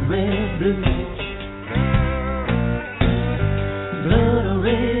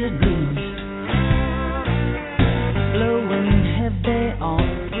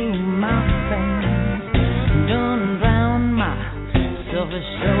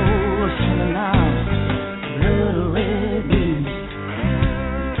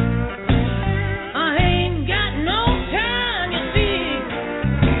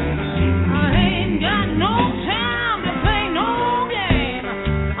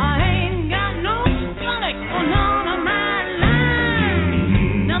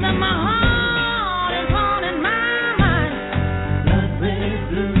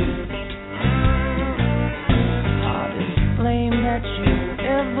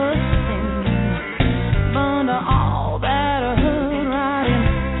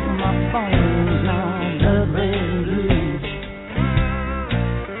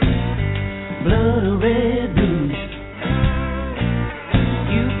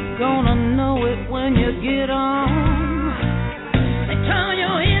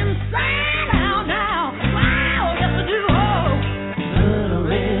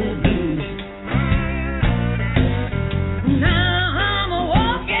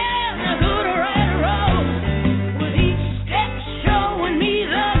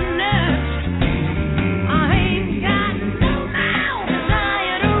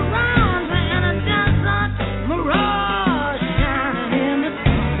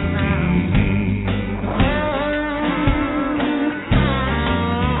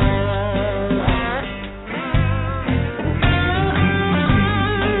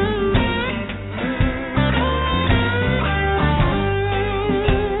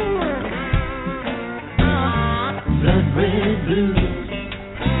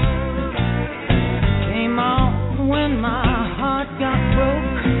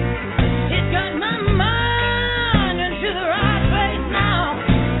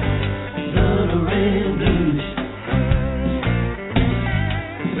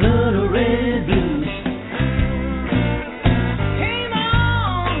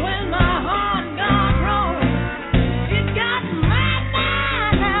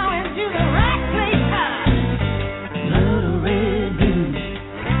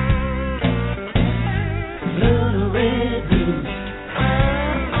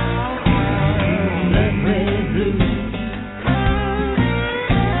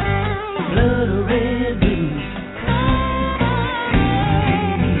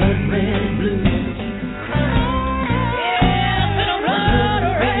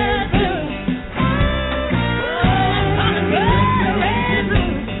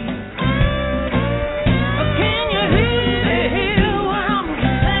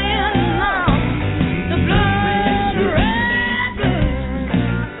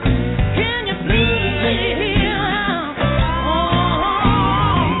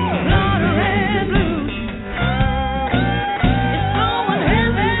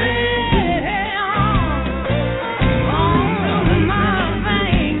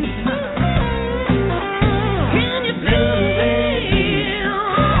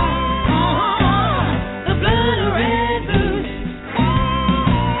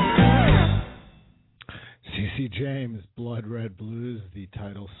James, Blood Red Blues, the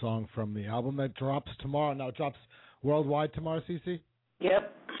title song from the album that drops tomorrow. Now it drops worldwide tomorrow, Cee Cee?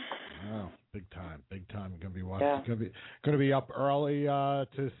 Yep. Oh, big time. Going to be watching. Yeah. Going to be up early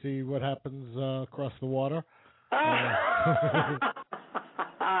to see what happens across the water.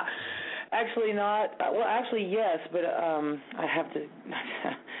 Actually not. Well, actually yes, but I have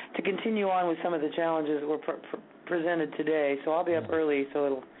to continue on with some of the challenges that were presented today. So I'll be up early.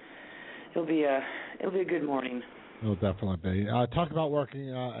 So it'll be a good morning. It'll definitely be. Talk about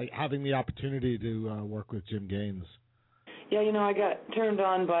working, having the opportunity to work with Jim Gaines. Yeah, I got turned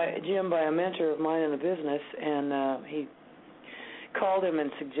on by Jim by a mentor of mine in the business, and he called him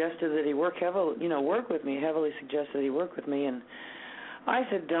and suggested that he work with me. Heavily suggested he work with me, and I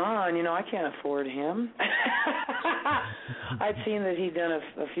said, Don, I can't afford him. I'd seen that he'd done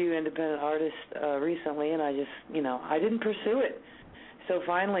a few independent artists recently, and I just, I didn't pursue it. So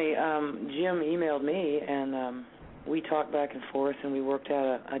finally, Jim emailed me, and we talked back and forth, and we worked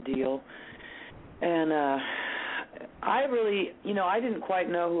out a deal. And I really, I didn't quite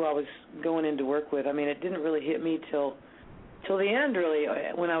know who I was going in to work with. I mean, it didn't really hit me till the end, really,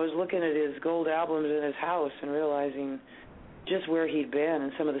 when I was looking at his gold albums in his house and realizing just where he'd been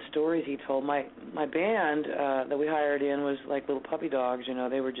and some of the stories he told. My band that we hired in was like little puppy dogs,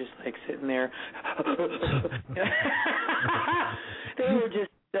 they were just like sitting there. They were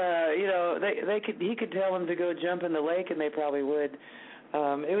just, he could tell them to go jump in the lake and they probably would.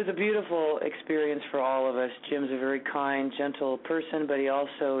 It was a beautiful experience for all of us. Jim's a very kind, gentle person, but he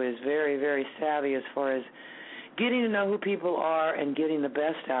also is very, very savvy as far as getting to know who people are and getting the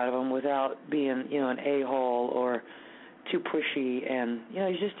best out of them without being, an a-hole or too pushy. And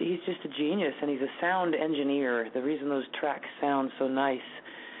he's just a genius, and he's a sound engineer. The reason those tracks sound so nice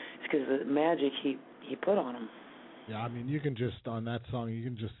is because of the magic he put on them. Yeah, I mean, you can just on that song, you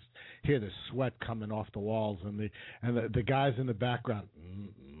can just hear the sweat coming off the walls, and the guys in the background.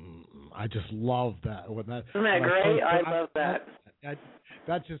 I just love that. Isn't that great? I love that.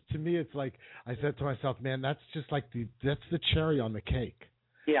 That just, to me, it's like I said to myself, man, that's just like that's the cherry on the cake.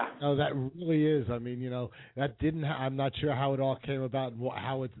 Yeah. No, that really is. I mean, that didn't. I'm not sure how it all came about and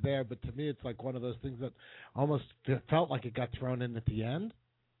how it's there, but to me, it's like one of those things that almost felt like it got thrown in at the end.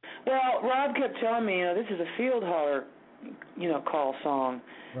 Well, Rob kept telling me, this is a field holler, call song.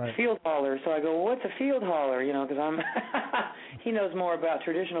 Right. Field holler. So I go, well, what's a field holler? Because I'm he knows more about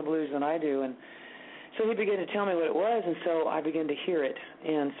traditional blues than I do, and so he began to tell me what it was, and so I began to hear it,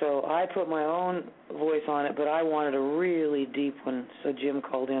 and so I put my own voice on it, but I wanted a really deep one. So Jim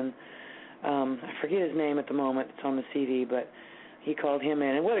called in. I forget his name at the moment. It's on the CD, but he called him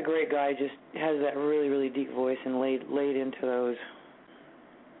in, and what a great guy! Just has that really, really deep voice and laid into those.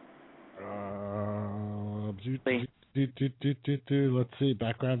 Let's see,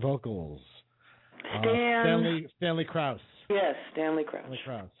 background vocals. Stanley Krause. Yes, Stanley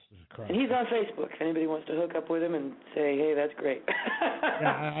Krause. And he's on Facebook. If anybody wants to hook up with him and say, hey, that's great.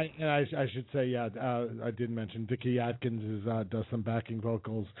 I should say, I did mention Dickie Atkins does some backing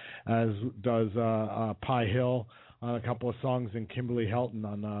vocals, as does Pie Hill on a couple of songs, and Kimberly Helton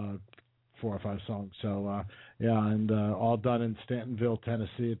on 4 or 5 songs. So, and all done in Stantonville,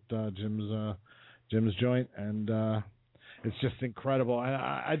 Tennessee at Jim's joint, and it's just incredible. And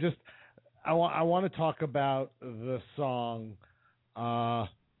I want to talk about the song.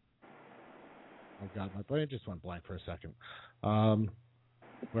 Oh God, my brain just went blank for a second.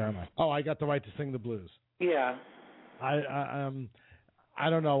 Where am I? Oh, I got the right to sing the blues. Yeah. I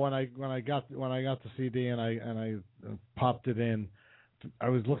don't know, when I got the CD and I popped it in, I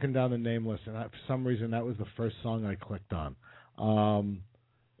was looking down the name list, and for some reason that was the first song I clicked on.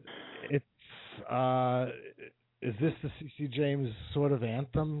 Is this the Cee Cee James sort of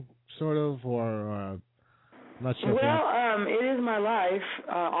anthem, or I'm not sure? Well, it is my life.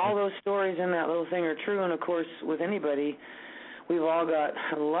 All those stories in that little thing are true, and of course, with anybody, we've all got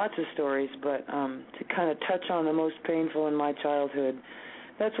lots of stories, but to kind of touch on the most painful in my childhood,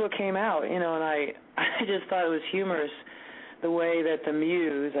 that's what came out, and I just thought it was humorous the way that the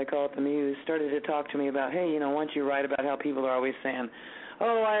muse, I call it the muse, started to talk to me about, hey, why don't you write about how people are always saying,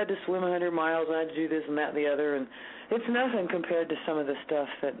 oh, I had to swim 100 miles, and I had to do this and that and the other, and it's nothing compared to some of the stuff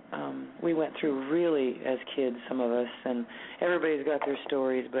that we went through really as kids, some of us, and everybody's got their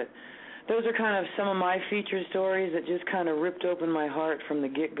stories, but those are kind of some of my featured stories that just kind of ripped open my heart from the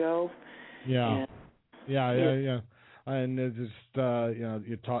get-go. Yeah. And just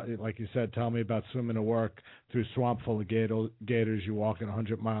you talk, like you said, tell me about swimming to work through swamp full of gators. You walking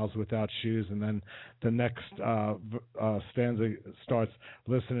 100 miles without shoes, and then the next stanza starts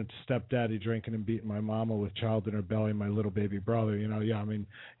listening to stepdaddy drinking and beating my mama with child in her belly, my little baby brother.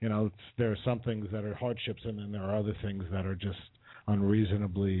 There are some things that are hardships, and then there are other things that are just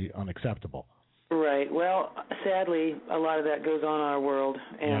unreasonably unacceptable. Right. Well, sadly, a lot of that goes on in our world,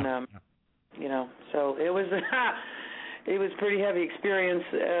 and so it was. It was a pretty heavy experience.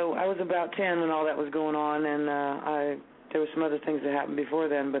 I was about 10 when all that was going on, and there were some other things that happened before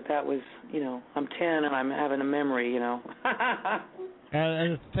then, but that was, I'm 10 and I'm having a memory,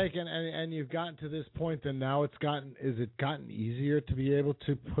 And it's taken, and you've gotten to this point, and now is it gotten easier to be able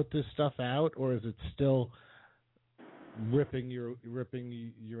to put this stuff out, or is it still ripping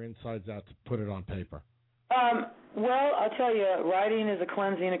your insides out to put it on paper? Well, I'll tell you, writing is a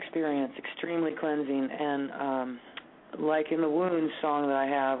cleansing experience, extremely cleansing, and like in the Wounds song that I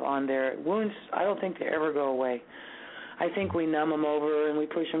have on there, wounds, I don't think they ever go away. I think we numb them over and we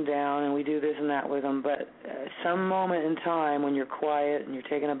push them down and we do this and that with them, but some moment in time when you're quiet and you're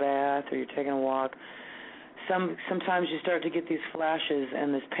taking a bath or you're taking a walk, sometimes you start to get these flashes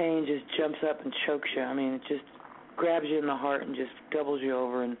and this pain just jumps up and chokes you. I mean, it just grabs you in the heart and just doubles you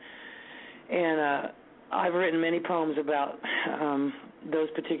over. And I've written many poems about those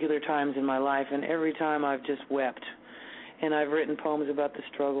particular times in my life, and every time I've just wept. And I've written poems about the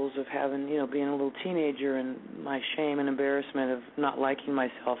struggles of having, being a little teenager and my shame and embarrassment of not liking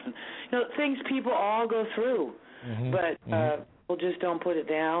myself, and things people all go through, but people just don't put it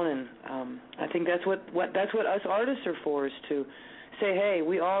down. And I think that's what us artists are for, is to say, hey,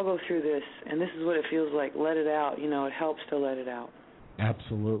 we all go through this, and this is what it feels like. Let it out. It helps to let it out.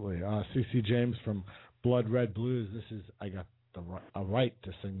 Absolutely. Cee Cee James from Blood Red Blues. This is I got a right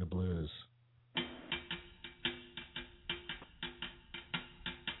to sing the blues.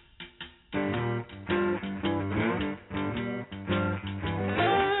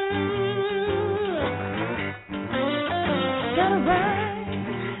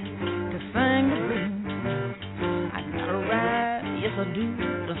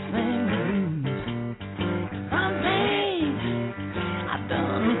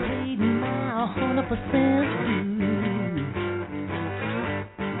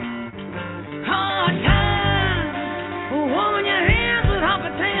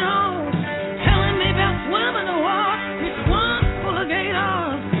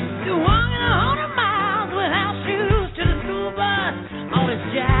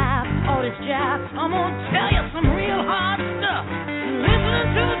 I'm gonna tell you some real hard stuff. Listening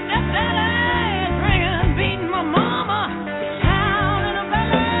to that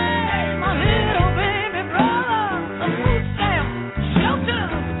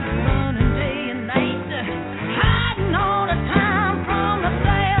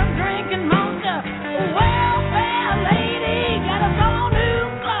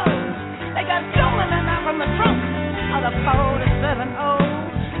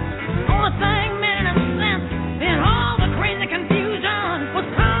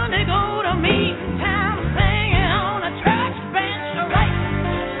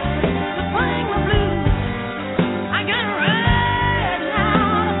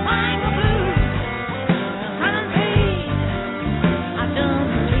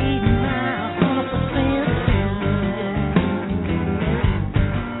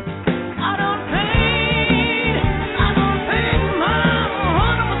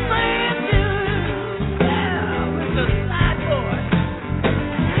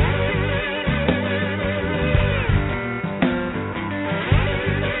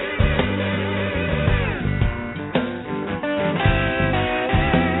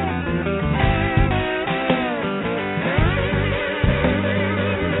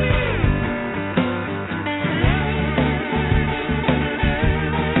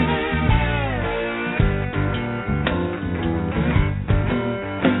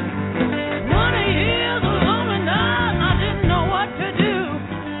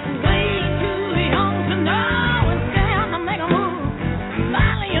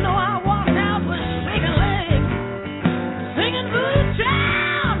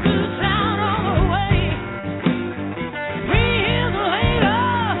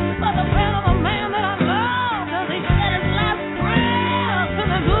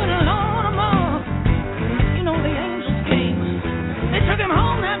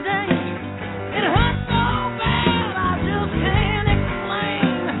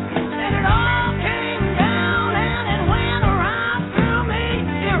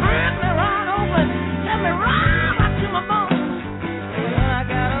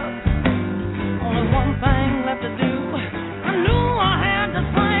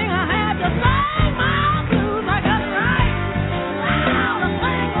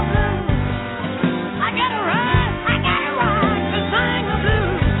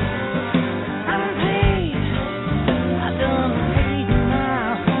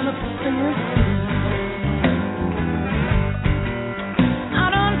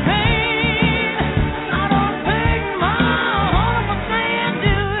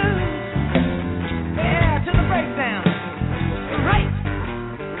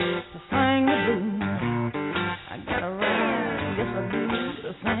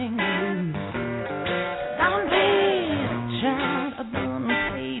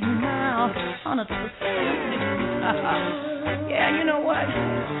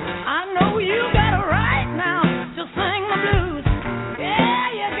know you got a right now to sing the blues.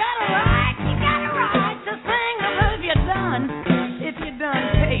 Yeah, you got a right to sing the blues. If you're done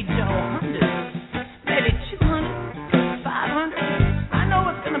paid Joe 100, maybe 200, 500. I know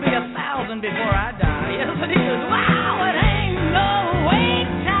it's gonna be 1,000 before I die. Yes, it is. Wow, it ain't no way,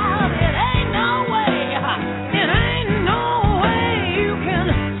 child. It ain't no way. It ain't no way you can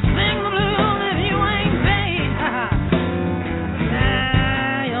sing the blues if you ain't paid.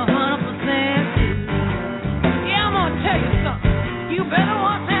 Nah, you're 100% due. Yeah, I'm gonna tell you something. You better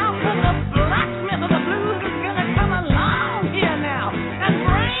watch out, 'cause the blacksmith of the blues is gonna come along here now and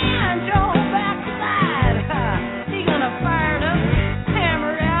brand your backside. He's gonna fire it up,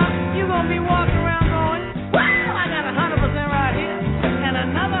 hammer it out. You're gonna be walking around going, wow, I got 100% right here and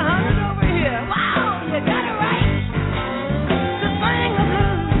another 100 over here. Wow, you got it right to sing the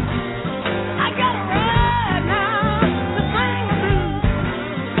blues. I got it right now to sing the blues.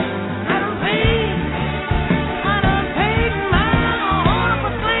 I done paid my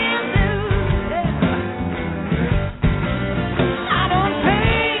 100% dues. Yeah. I done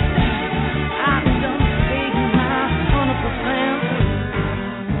paid my 100%.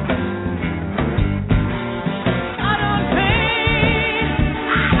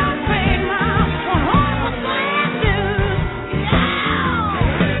 I done paid my 100% dues. Yeah.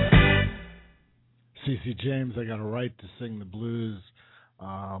 Cee Cee James, I got a right to sing the blues.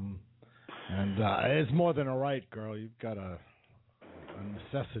 And it's more than a right, girl. You've got a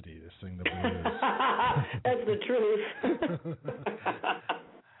necessity to sing the blues. That's the truth.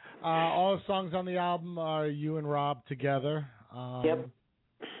 All the songs on the album are you and Rob together. Yep.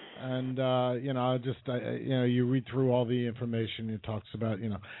 And you read through all the information. It talks about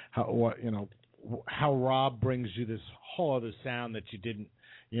how Rob brings you this whole other sound that you didn't,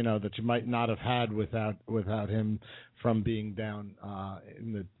 that you might not have had without him, from being down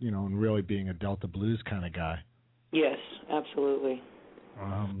and really being a Delta blues kind of guy. Yes, absolutely.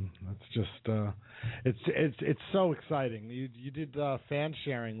 It's just it's so exciting. You did fan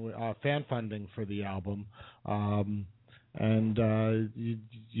funding for the album, and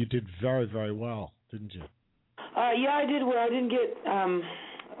you did very, very well, didn't you? Yeah, I did well. I didn't get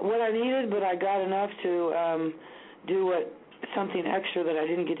what I needed, but I got enough to do something extra that I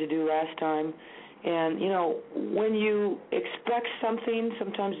didn't get to do last time. And when you expect something,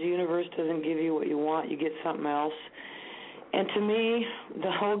 sometimes the universe doesn't give you what you want. You get something else. And to me,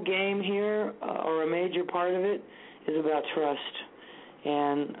 the whole game here, or a major part of it, is about trust.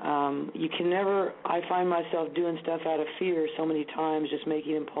 And you can never, I find myself doing stuff out of fear so many times, just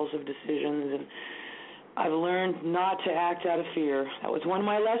making impulsive decisions. And I've learned not to act out of fear. That was one of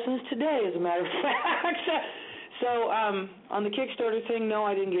my lessons today, as a matter of fact. So on the Kickstarter thing, no,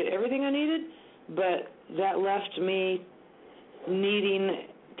 I didn't get everything I needed, but that left me needing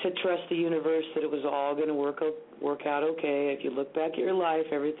to trust the universe that it was all going to work out okay. If you look back at your life,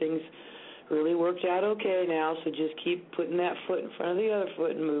 everything's really worked out okay now, so just keep putting that foot in front of the other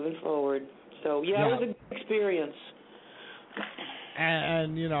foot and moving forward. So, yeah. It was a good experience.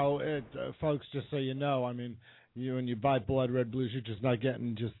 And folks, just so you know, I mean, when you buy Blood Red Blues, you're just not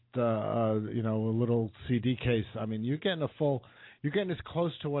getting just a little CD case. I mean, you're getting you're getting as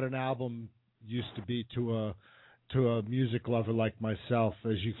close to what an album used to be to a music lover like myself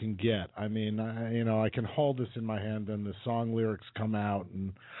as you can get. I mean, I can hold this in my hand and the song lyrics come out,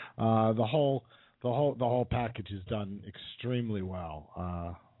 and the whole package is done extremely well.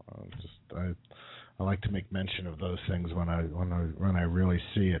 I like to make mention of those things when I really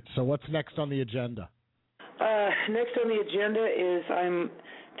see it. So what's next on the agenda? Next on the agenda is I'm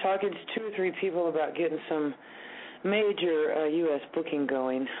talking to 2 or 3 people about getting some major U.S. booking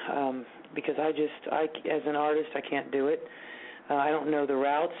going, because I as an artist, I can't do it. I don't know the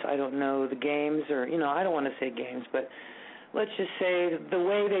routes. I don't know the games, or, I don't want to say games, but let's just say the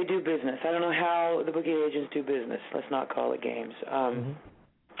way they do business. I don't know how the booking agents do business. Let's not call it games.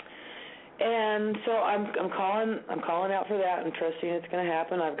 And so I'm calling out for that and trusting it's going to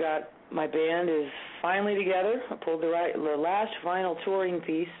happen. I've got, my band is finally together. I pulled the last final touring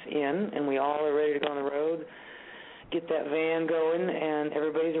piece in, and we all are ready to go on the road, get that van going, and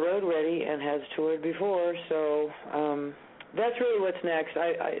everybody's road ready and has toured before. So that's really what's next.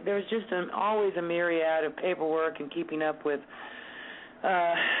 There's just always a myriad of paperwork and keeping up with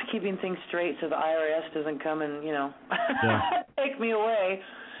keeping things straight so the IRS doesn't come and, take me away,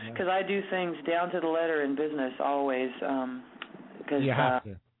 because I do things down to the letter in business always. Because you have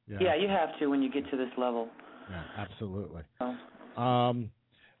to. Yeah, you have to when you get to this level. Yeah, absolutely. So.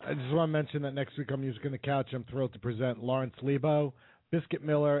 I just want to mention that next week on Music on the Couch, I'm thrilled to present Lawrence Lebo, Biscuit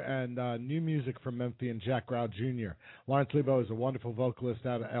Miller, and new music from Memphis and Jack Grau Jr. Lawrence Lebo is a wonderful vocalist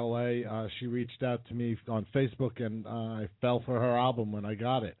out of L.A. She reached out to me on Facebook, and I fell for her album when I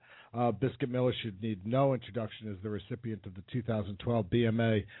got it. Biscuit Miller should need no introduction as the recipient of the 2012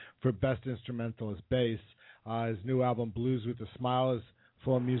 BMA for Best Instrumentalist Bass. His new album, Blues with a Smile, is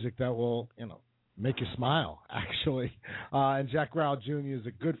full of music that will, make you smile, actually. And Jack Grau Jr. is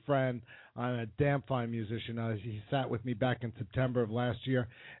a good friend and a damn fine musician. He sat with me back in September of last year,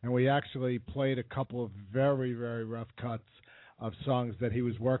 and we actually played a couple of very, very rough cuts of songs that he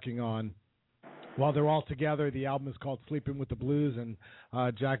was working on. While they're all together, the album is called Sleeping with the Blues, and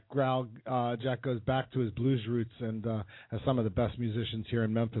Jack goes back to his blues roots and has some of the best musicians here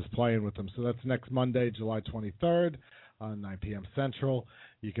in Memphis playing with him. So that's next Monday, July 23rd, 9 p.m. Central.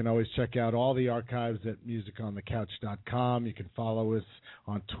 You can always check out all the archives at musiconthecouch.com. You can follow us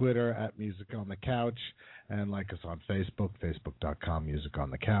on Twitter at musiconthecouch and like us on Facebook, facebook.com,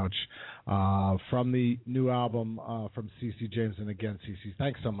 musiconthecouch. From the new album from Cee Cee James, and again, Cee Cee,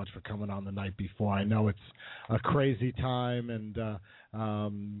 thanks so much for coming on the night before. I know it's a crazy time, and the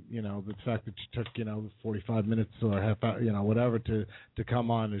fact that you took 45 minutes or a half hour, whatever to come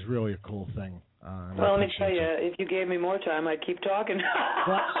on is really a cool thing. Well, let me tell you, if you gave me more time, I'd keep talking.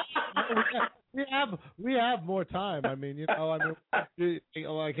 we have more time.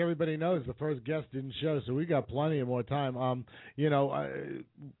 Like everybody knows, the first guest didn't show, so we got plenty of more time.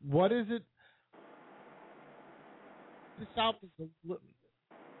 What is it? This album.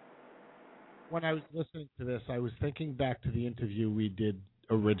 When I was listening to this, I was thinking back to the interview we did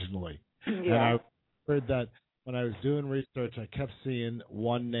originally, and I heard that. When I was doing research, I kept seeing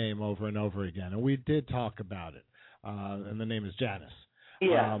one name over and over again, and we did talk about it. And the name is Janis.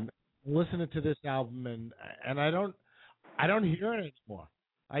 Yeah. Listening to this album, and I don't hear it anymore.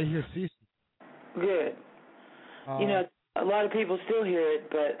 I hear Cee Cee. Good. A lot of people still hear it,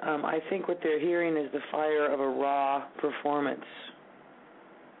 but I think what they're hearing is the fire of a raw performance.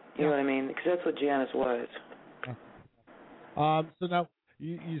 You know what I mean? Because that's what Janis was. So now.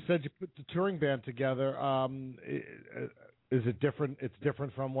 You said you put the touring band together. Is it different? It's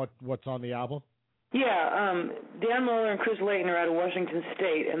different from what's on the album? Yeah. Dan Moeller and Chris Layton are out of Washington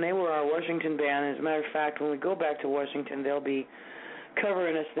State, and they were our Washington band. As a matter of fact, when we go back to Washington, they'll be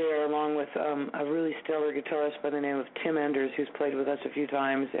covering us there along with a really stellar guitarist by the name of Tim Enders, who's played with us a few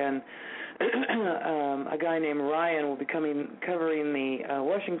times, and a guy named Ryan will be covering the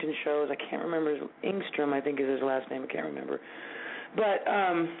Washington shows. I can't remember. Ingstrom, I think, is his last name. I can't remember. But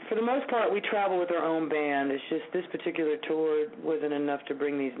for the most part, we travel with our own band. It's just this particular tour wasn't enough to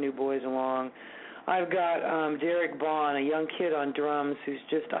bring these new boys along. I've got Derek Bond, a young kid on drums, who's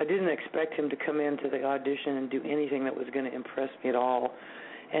just, I didn't expect him to come into the audition and do anything that was going to impress me at all,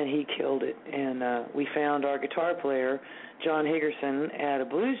 and he killed it. And we found our guitar player, John Higgerson, at a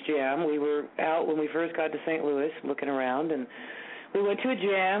blues jam. We were out when we first got to St. Louis looking around, and we went to a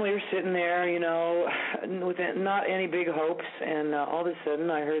jam. We were sitting there, with not any big hopes, and all of a sudden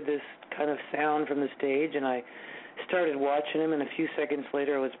I heard this kind of sound from the stage, and I started watching him, and a few seconds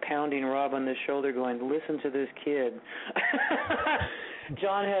later I was pounding Rob on the shoulder going, listen to this kid.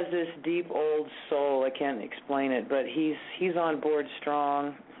 John has this deep old soul. I can't explain it, but he's on board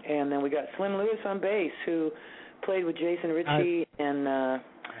strong. And then we got Slim Lewis on bass, who played with Jason Ritchie and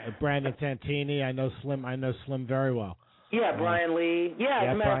Brandon Santini. I know Slim very well. Yeah, Brian Lee. Yeah,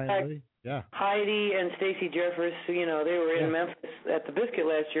 as a matter of fact, yeah. Heidi and Stacy Jeffers, they were in Memphis at the Biscuit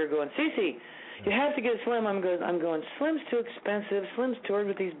last year going, Cee Cee, you have to get Slim. I'm going, Slim's too expensive. Slim's toured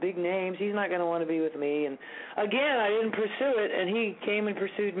with these big names. He's not going to want to be with me. And again, I didn't pursue it, and he came and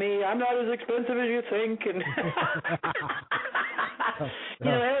pursued me. I'm not as expensive as you think. And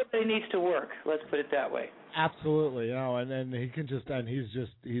everybody needs to work. Let's put it that way. Absolutely. And then he can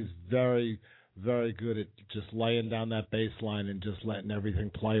he's very, very good at just laying down that bass line and just letting everything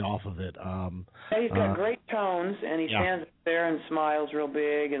play off of it. He's got great tones, and he stands up there and smiles real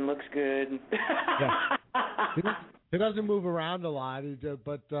big and looks good. He doesn't move around a lot,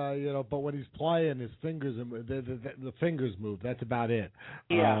 but when he's playing, his fingers the fingers move. That's about it.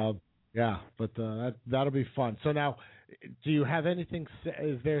 But that'll be fun. So now, do you have anything?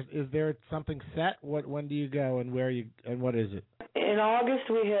 Is there something set? When do you go, and where what is it? In August,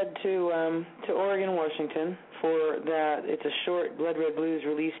 we head to Oregon, Washington for that. It's a short Blood Red Blues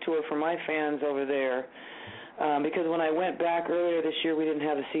release tour for my fans over there. Because when I went back earlier this year, we didn't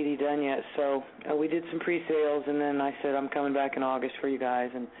have a CD done yet. So we did some pre-sales, and then I said, I'm coming back in August for you guys.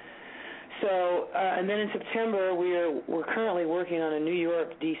 And so, and then in September, we're currently working on a New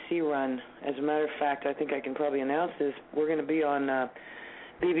York, D.C. run. As a matter of fact, I think I can probably announce this. We're going to be on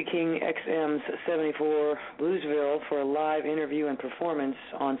B.B. King XM's 74 Bluesville for a live interview and performance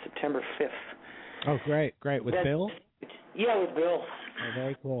on September 5th. Oh, great. With Bill? Yeah, with Bill. Oh,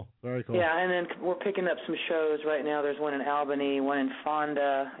 very cool. Yeah, and then we're picking up some shows right now. There's one in Albany, one in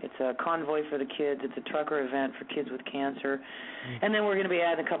Fonda. It's a convoy for the kids. It's a trucker event for kids with cancer. And then we're going to be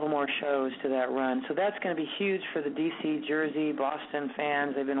adding a couple more shows to that run. So that's going to be huge for the D.C., Jersey, Boston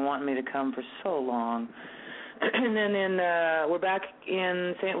fans. They've been wanting me to come for so long. And then we're back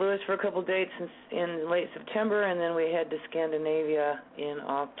in St. Louis for a couple dates in late September, and then we head to Scandinavia in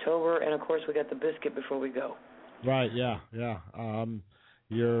October. And, of course, we got the Biscuit before we go. Right, yeah.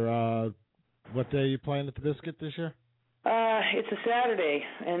 What day are you playing at the Biscuit this year? It's a Saturday,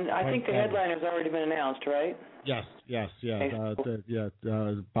 and I think the headliner's already been announced, right? Yes. Okay.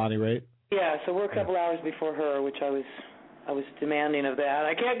 Bonnie Raitt. Yeah, so we're a couple hours before her, which I was demanding of that.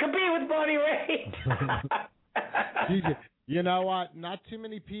 I can't compete with Bonnie Raitt. You know what? Not too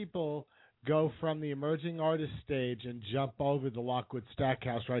many people go from the emerging artist stage and jump over the Lockwood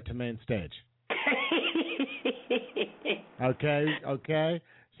Stackhouse right to main stage. Okay.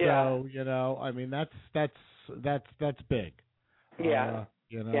 So, I mean, that's big. Yeah.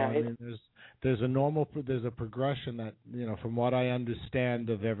 I mean, there's a progression that, from what I understand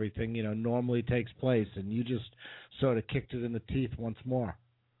of everything, normally takes place, and you just sort of kicked it in the teeth once more.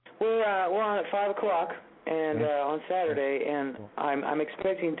 We're on at 5:00 and on Saturday, and I'm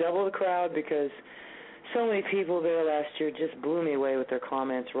expecting double the crowd because so many people there last year just blew me away with their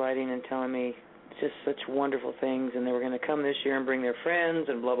comments, writing and telling me just such wonderful things, and they were going to come this year and bring their friends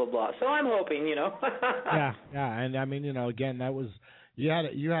and blah blah blah. So I'm hoping, Yeah, and I mean, again, that was you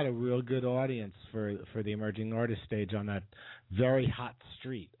had a real good audience for the emerging artist stage on that very hot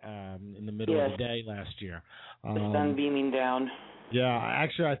street in the middle of the day last year. The sun beaming down. Yeah,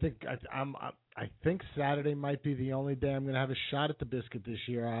 actually, I think Saturday might be the only day I'm going to have a shot at the Biscuit this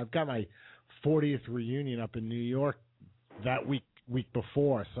year. I've got my 40th reunion up in New York that week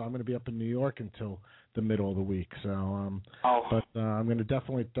before, so I'm going to be up in New York until the middle of the week. So, but I'm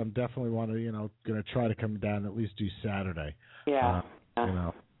definitely want to going to try to come down and at least do Saturday. Yeah.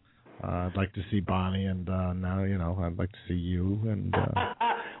 I'd like to see Bonnie, and now I'd like to see you. And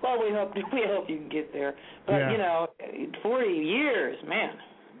well, we hope you can get there. But 40 years, man.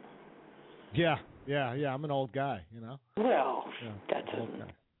 Yeah. I'm an old guy, Well, that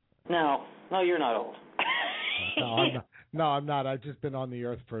doesn't. No, you're not old. No, I'm not. I've just been on the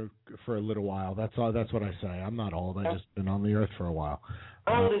earth for a little while. That's all. That's what I say. I'm not old. I've just been on the earth for a while.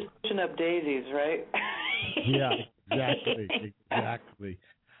 Old is pushing up daisies, right? Yeah, exactly.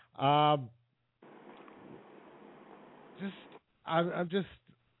 I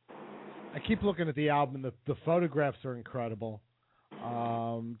keep looking at the album. The photographs are incredible.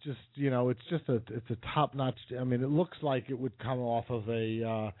 It's a top notch. I mean, it looks like it would come off of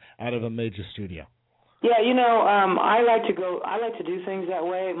out of a major studio. Yeah, I like to do things that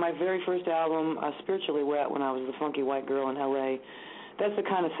way. My very first album, Spiritually Wet, when I was the funky white girl in L.A., that's the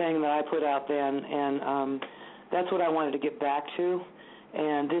kind of thing that I put out then, and that's what I wanted to get back to.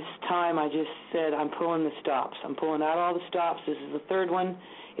 And this time I just said, I'm pulling the stops. I'm pulling out all the stops. This is the third one.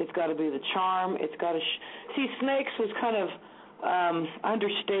 It's got to be the charm. It's got to see, Snakes was kind of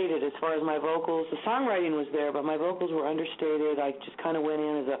understated as far as my vocals. The songwriting was there, but my vocals were understated. I just kind of went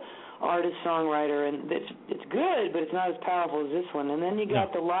in as a artist-songwriter, and it's good, but it's not as powerful as this one. And then you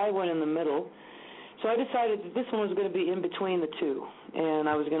got the live one in the middle. So I decided that this one was going to be in between the two, and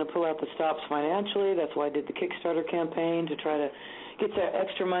I was going to pull out the stops financially. That's why I did the Kickstarter campaign, to try to get that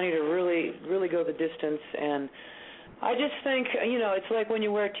extra money to really, really go the distance. And I just think, it's like when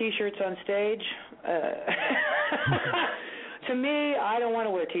you wear T-shirts on stage. To me, I don't want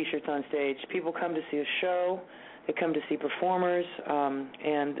to wear T-shirts on stage. People come to see a show. They come to see performers,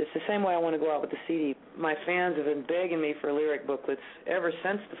 and it's the same way I want to go out with the CD. My fans have been begging me for lyric booklets ever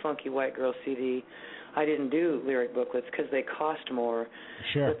since the Funky White Girl CD. I didn't do lyric booklets because they cost more.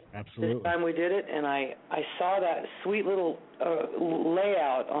 Sure, but absolutely. This time we did it, and I saw that sweet little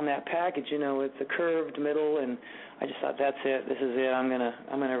layout on that package, with the curved middle, and I just thought, that's it. This is it. I'm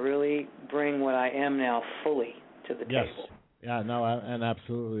gonna really bring what I am now fully to the table. Yeah, no, and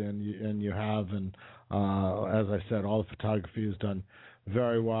absolutely, and you have, and as I said, all the photography is done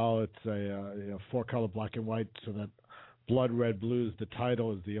very well. It's a 4-color black and white, so that Blood Red Blues, the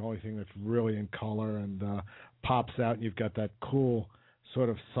title, is the only thing that's really in color and pops out. And you've got that cool sort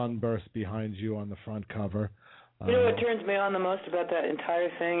of sunburst behind you on the front cover. What turns me on the most about that entire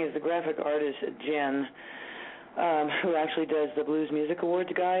thing is the graphic artist Jen, who actually does the Blues Music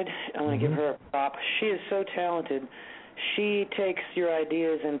Awards guide. I want to give her a prop. She is so talented. she takes your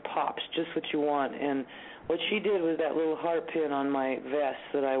ideas and pops just what you want. And what she did with that little heart pin on my vest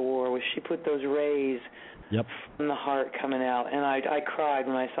that I wore was she put those rays from the heart coming out. And I cried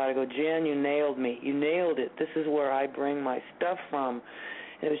when I saw it. I go, Jan, you nailed me. You nailed it. This is where I bring my stuff from.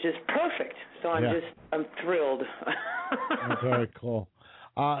 And it was just perfect. So I'm thrilled. That's very cool.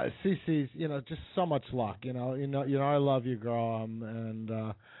 Cee Cee's, just so much luck. You know, I love you, girl.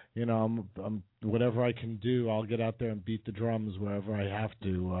 I'm whatever I can do, I'll get out there and beat the drums wherever I have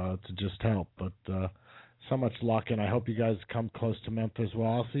to just help. But so much luck, and I hope you guys come close to Memphis.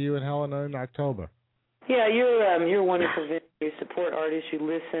 Well, I'll see you in Helena in October. Yeah, you're wonderful. You support artists, you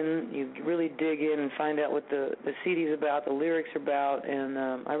listen, you really dig in and find out what the CD's about, the lyrics are about, and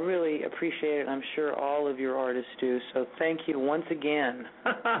I really appreciate it. I'm sure all of your artists do. So thank you once again.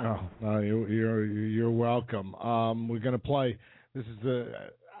 You're welcome. We're going to play. This is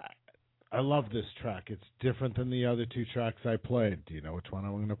I love this track. It's different than the other two tracks I played. Do you know which one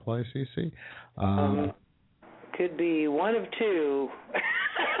I'm going to play, Cee Cee? Could be one of two.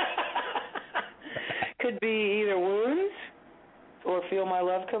 Could be either Wounds or Feel My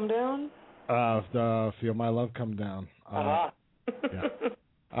Love Come Down. Feel My Love Come Down.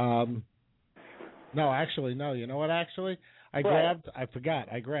 No, actually, no. You know what? Actually, I grabbed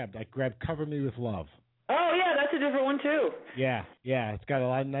Cover Me With Love. Oh yeah, that's a different one too. Yeah. It's got a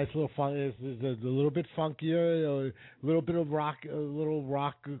lot of nice little fun. It's a little bit funkier, a little bit of rock, a little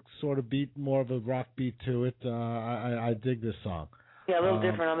rock sort of beat, more of a rock beat to it. I dig this song. Yeah, a little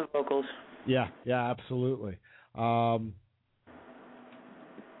different on the vocals. Yeah, absolutely.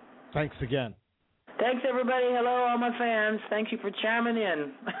 Thanks again. Thanks, everybody. Hello, all my fans. Thank you for chiming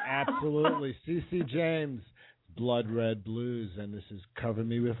in. Absolutely. Cee Cee James, Blood Red Blues, and this is Cover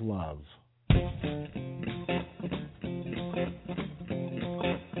Me With Love.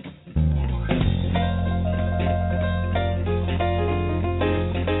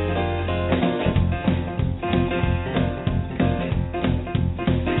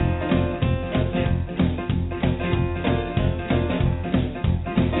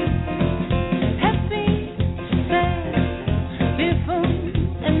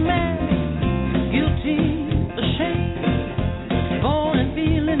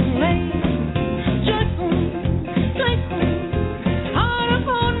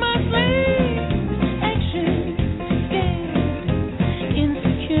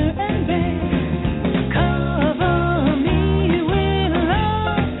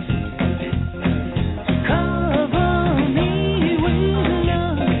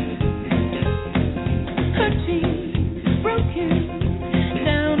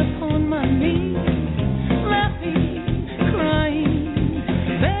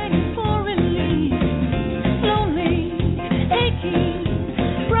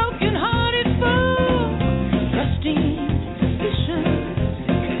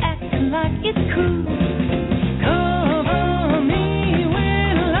 It's cool.